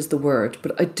estranged is the word,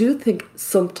 but I do think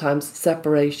sometimes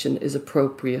separation is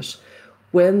appropriate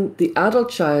when the adult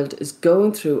child is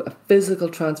going through a physical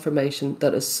transformation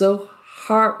that is so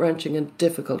heart-wrenching and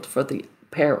difficult for the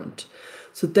parent.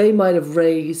 So they might have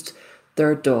raised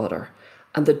their daughter,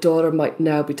 and the daughter might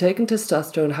now be taking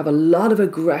testosterone, have a lot of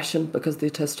aggression because of the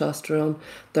testosterone.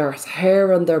 There's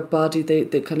hair on their body.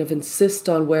 They kind of insist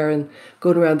on going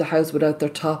around the house without their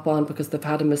top on because they've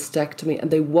had a mastectomy,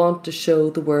 and they want to show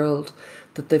the world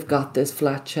that they've got this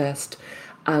flat chest.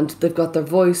 And they've got their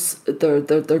voice,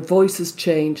 their voice has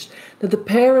changed. Now the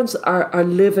parents are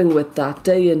living with that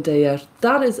day in, day out.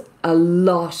 That is a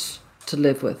lot to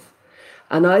live with.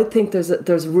 And I think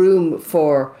there's room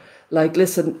for, like,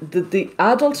 listen, the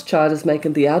adult child is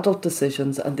making the adult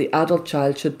decisions, and the adult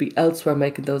child should be elsewhere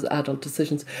making those adult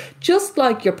decisions. Just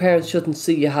like your parents shouldn't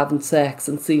see you having sex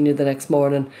and seeing you the next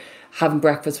morning having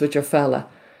breakfast with your fella.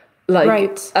 Like,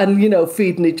 right. And,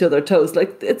 feeding each other toast.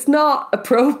 Like, it's not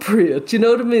appropriate. You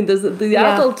know what I mean? There's the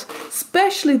adult,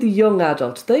 especially the young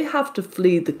adult, they have to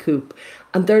flee the coop.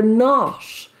 And they're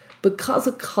not. Because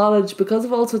of college, because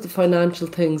of all sorts of financial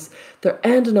things, they're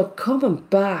ending up coming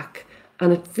back,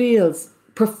 and it feels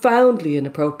profoundly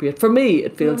inappropriate. For me,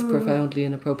 it feels profoundly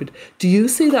inappropriate. Do you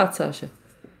see that, Sasha?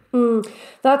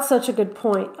 That's such a good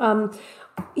point.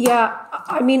 Yeah,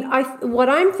 I mean, what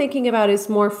I'm thinking about is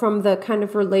more from the kind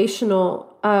of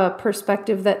relational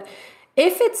perspective that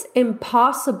if it's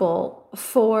impossible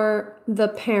for the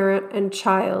parent and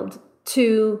child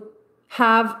to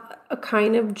have a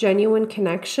kind of genuine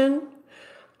connection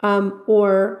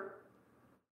or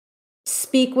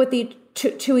speak with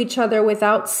to each other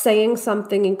without saying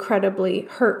something incredibly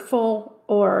hurtful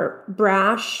or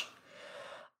brash,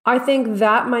 I think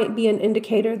that might be an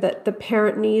indicator that the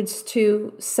parent needs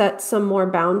to set some more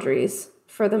boundaries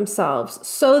for themselves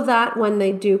so that when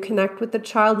they do connect with the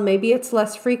child, maybe it's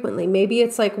less frequently. Maybe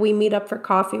it's like we meet up for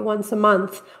coffee once a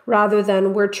month rather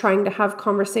than we're trying to have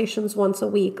conversations once a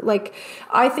week. Like,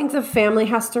 I think the family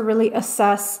has to really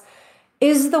assess,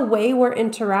 is the way we're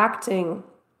interacting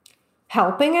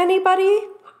helping anybody?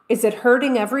 Is it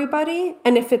hurting everybody?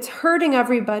 And if it's hurting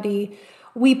everybody,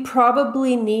 we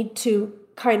probably need to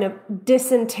kind of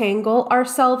disentangle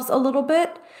ourselves a little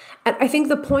bit. And I think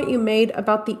the point you made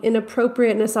about the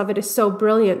inappropriateness of it is so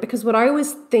brilliant, because what I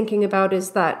was thinking about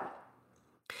is that,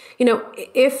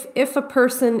 if a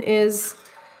person is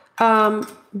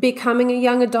becoming a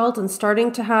young adult and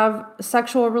starting to have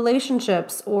sexual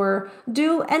relationships or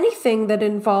do anything that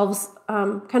involves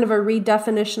kind of a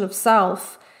redefinition of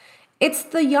self, it's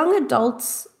the young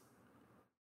adult's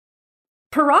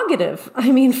prerogative,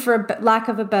 for lack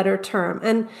of a better term.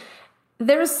 And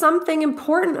there's something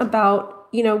important about,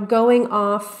 going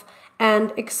off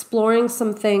and exploring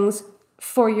some things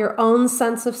for your own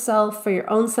sense of self, for your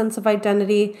own sense of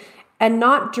identity, and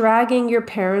not dragging your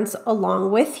parents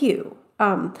along with you.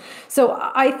 So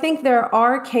I think there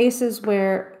are cases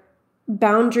where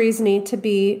boundaries need to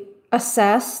be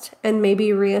assessed and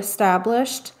maybe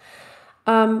reestablished.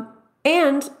 And,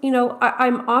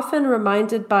 I'm often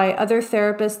reminded by other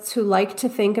therapists who like to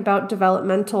think about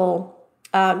developmental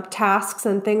tasks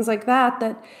and things like that,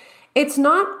 that it's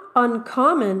not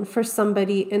uncommon for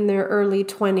somebody in their early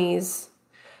 20s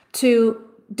to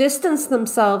distance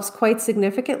themselves quite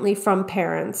significantly from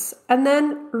parents and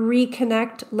then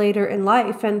reconnect later in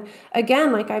life. And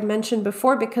again, like I mentioned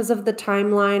before, because of the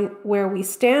timeline where we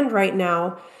stand right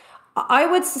now, I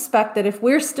would suspect that if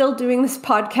we're still doing this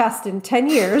podcast in 10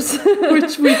 years,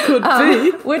 which we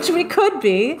could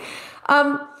be,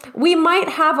 we might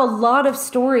have a lot of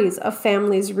stories of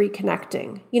families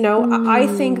reconnecting. I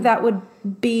think that would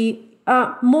be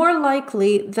more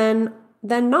likely than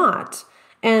not.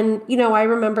 And, I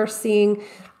remember seeing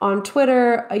on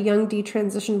Twitter a young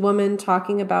detransitioned woman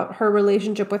talking about her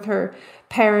relationship with her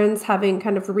parents, having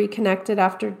kind of reconnected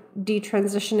after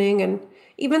detransitioning. And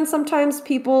even sometimes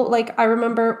people, like I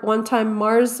remember one time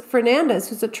Mars Fernandez,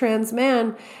 who's a trans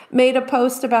man, made a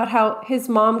post about how his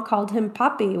mom called him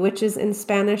papi, which is in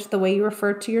Spanish the way you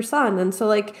refer to your son. And so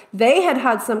like they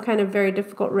had some kind of very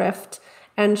difficult rift,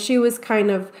 and she was kind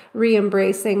of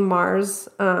re-embracing Mars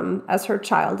as her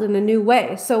child in a new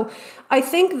way. So I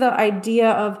think the idea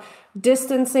of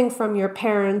distancing from your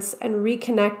parents and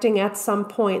reconnecting at some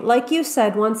point, like you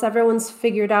said, once everyone's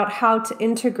figured out how to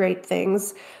integrate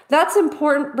things, that's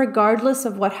important regardless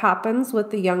of what happens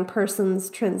with the young person's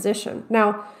transition.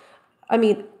 Now,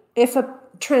 if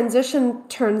transition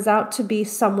turns out to be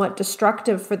somewhat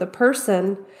destructive for the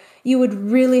person, you would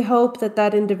really hope that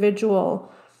that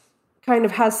individual kind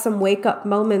of has some wake-up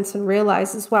moments and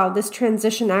realizes, wow, this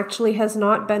transition actually has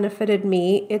not benefited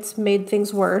me. It's made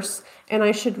things worse, and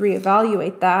I should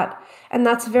reevaluate that. And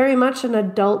that's very much an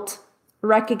adult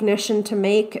recognition to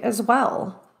make as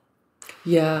well.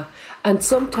 Yeah, and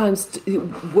sometimes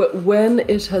when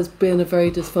it has been a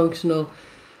very dysfunctional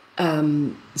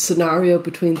scenario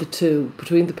between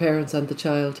the parents and the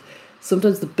child,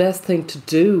 sometimes the best thing to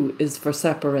do is for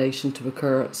separation to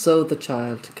occur so the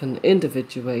child can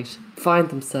individuate, find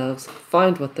themselves,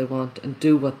 find what they want and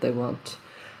do what they want.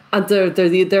 And they're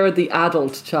the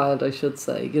adult child, I should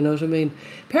say, you know what I mean?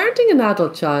 Parenting an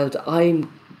adult child,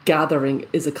 I'm gathering,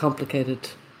 is a complicated,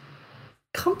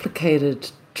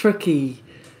 tricky,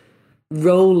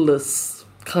 role-less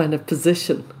kind of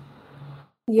position.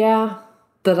 Yeah.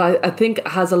 That I think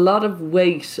has a lot of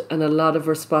weight and a lot of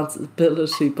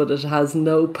responsibility, but it has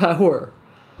no power.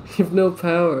 You have no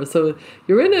power. So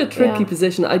you're in a tricky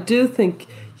position. I do think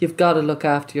you've got to look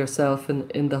after yourself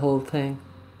in the whole thing.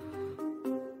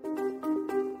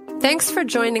 Thanks for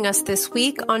joining us this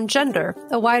week on Gender,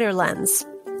 A Wider Lens.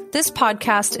 This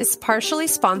podcast is partially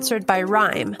sponsored by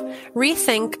RIME,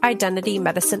 Rethink Identity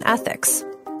Medicine Ethics.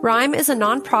 RIME is a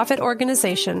nonprofit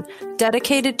organization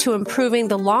dedicated to improving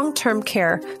the long-term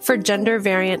care for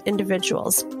gender-variant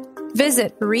individuals.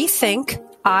 Visit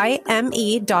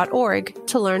rethinkime.org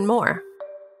to learn more.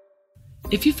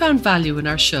 If you found value in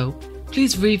our show,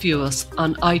 please review us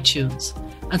on iTunes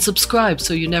and subscribe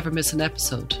so you never miss an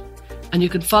episode. And you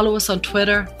can follow us on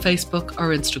Twitter, Facebook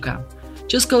or Instagram.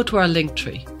 Just go to our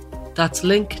Linktree. That's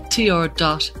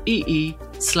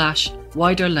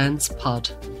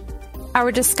linktr.ee/widerlenspod.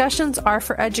 Our discussions are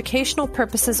for educational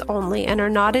purposes only and are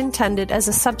not intended as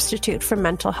a substitute for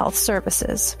mental health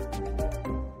services.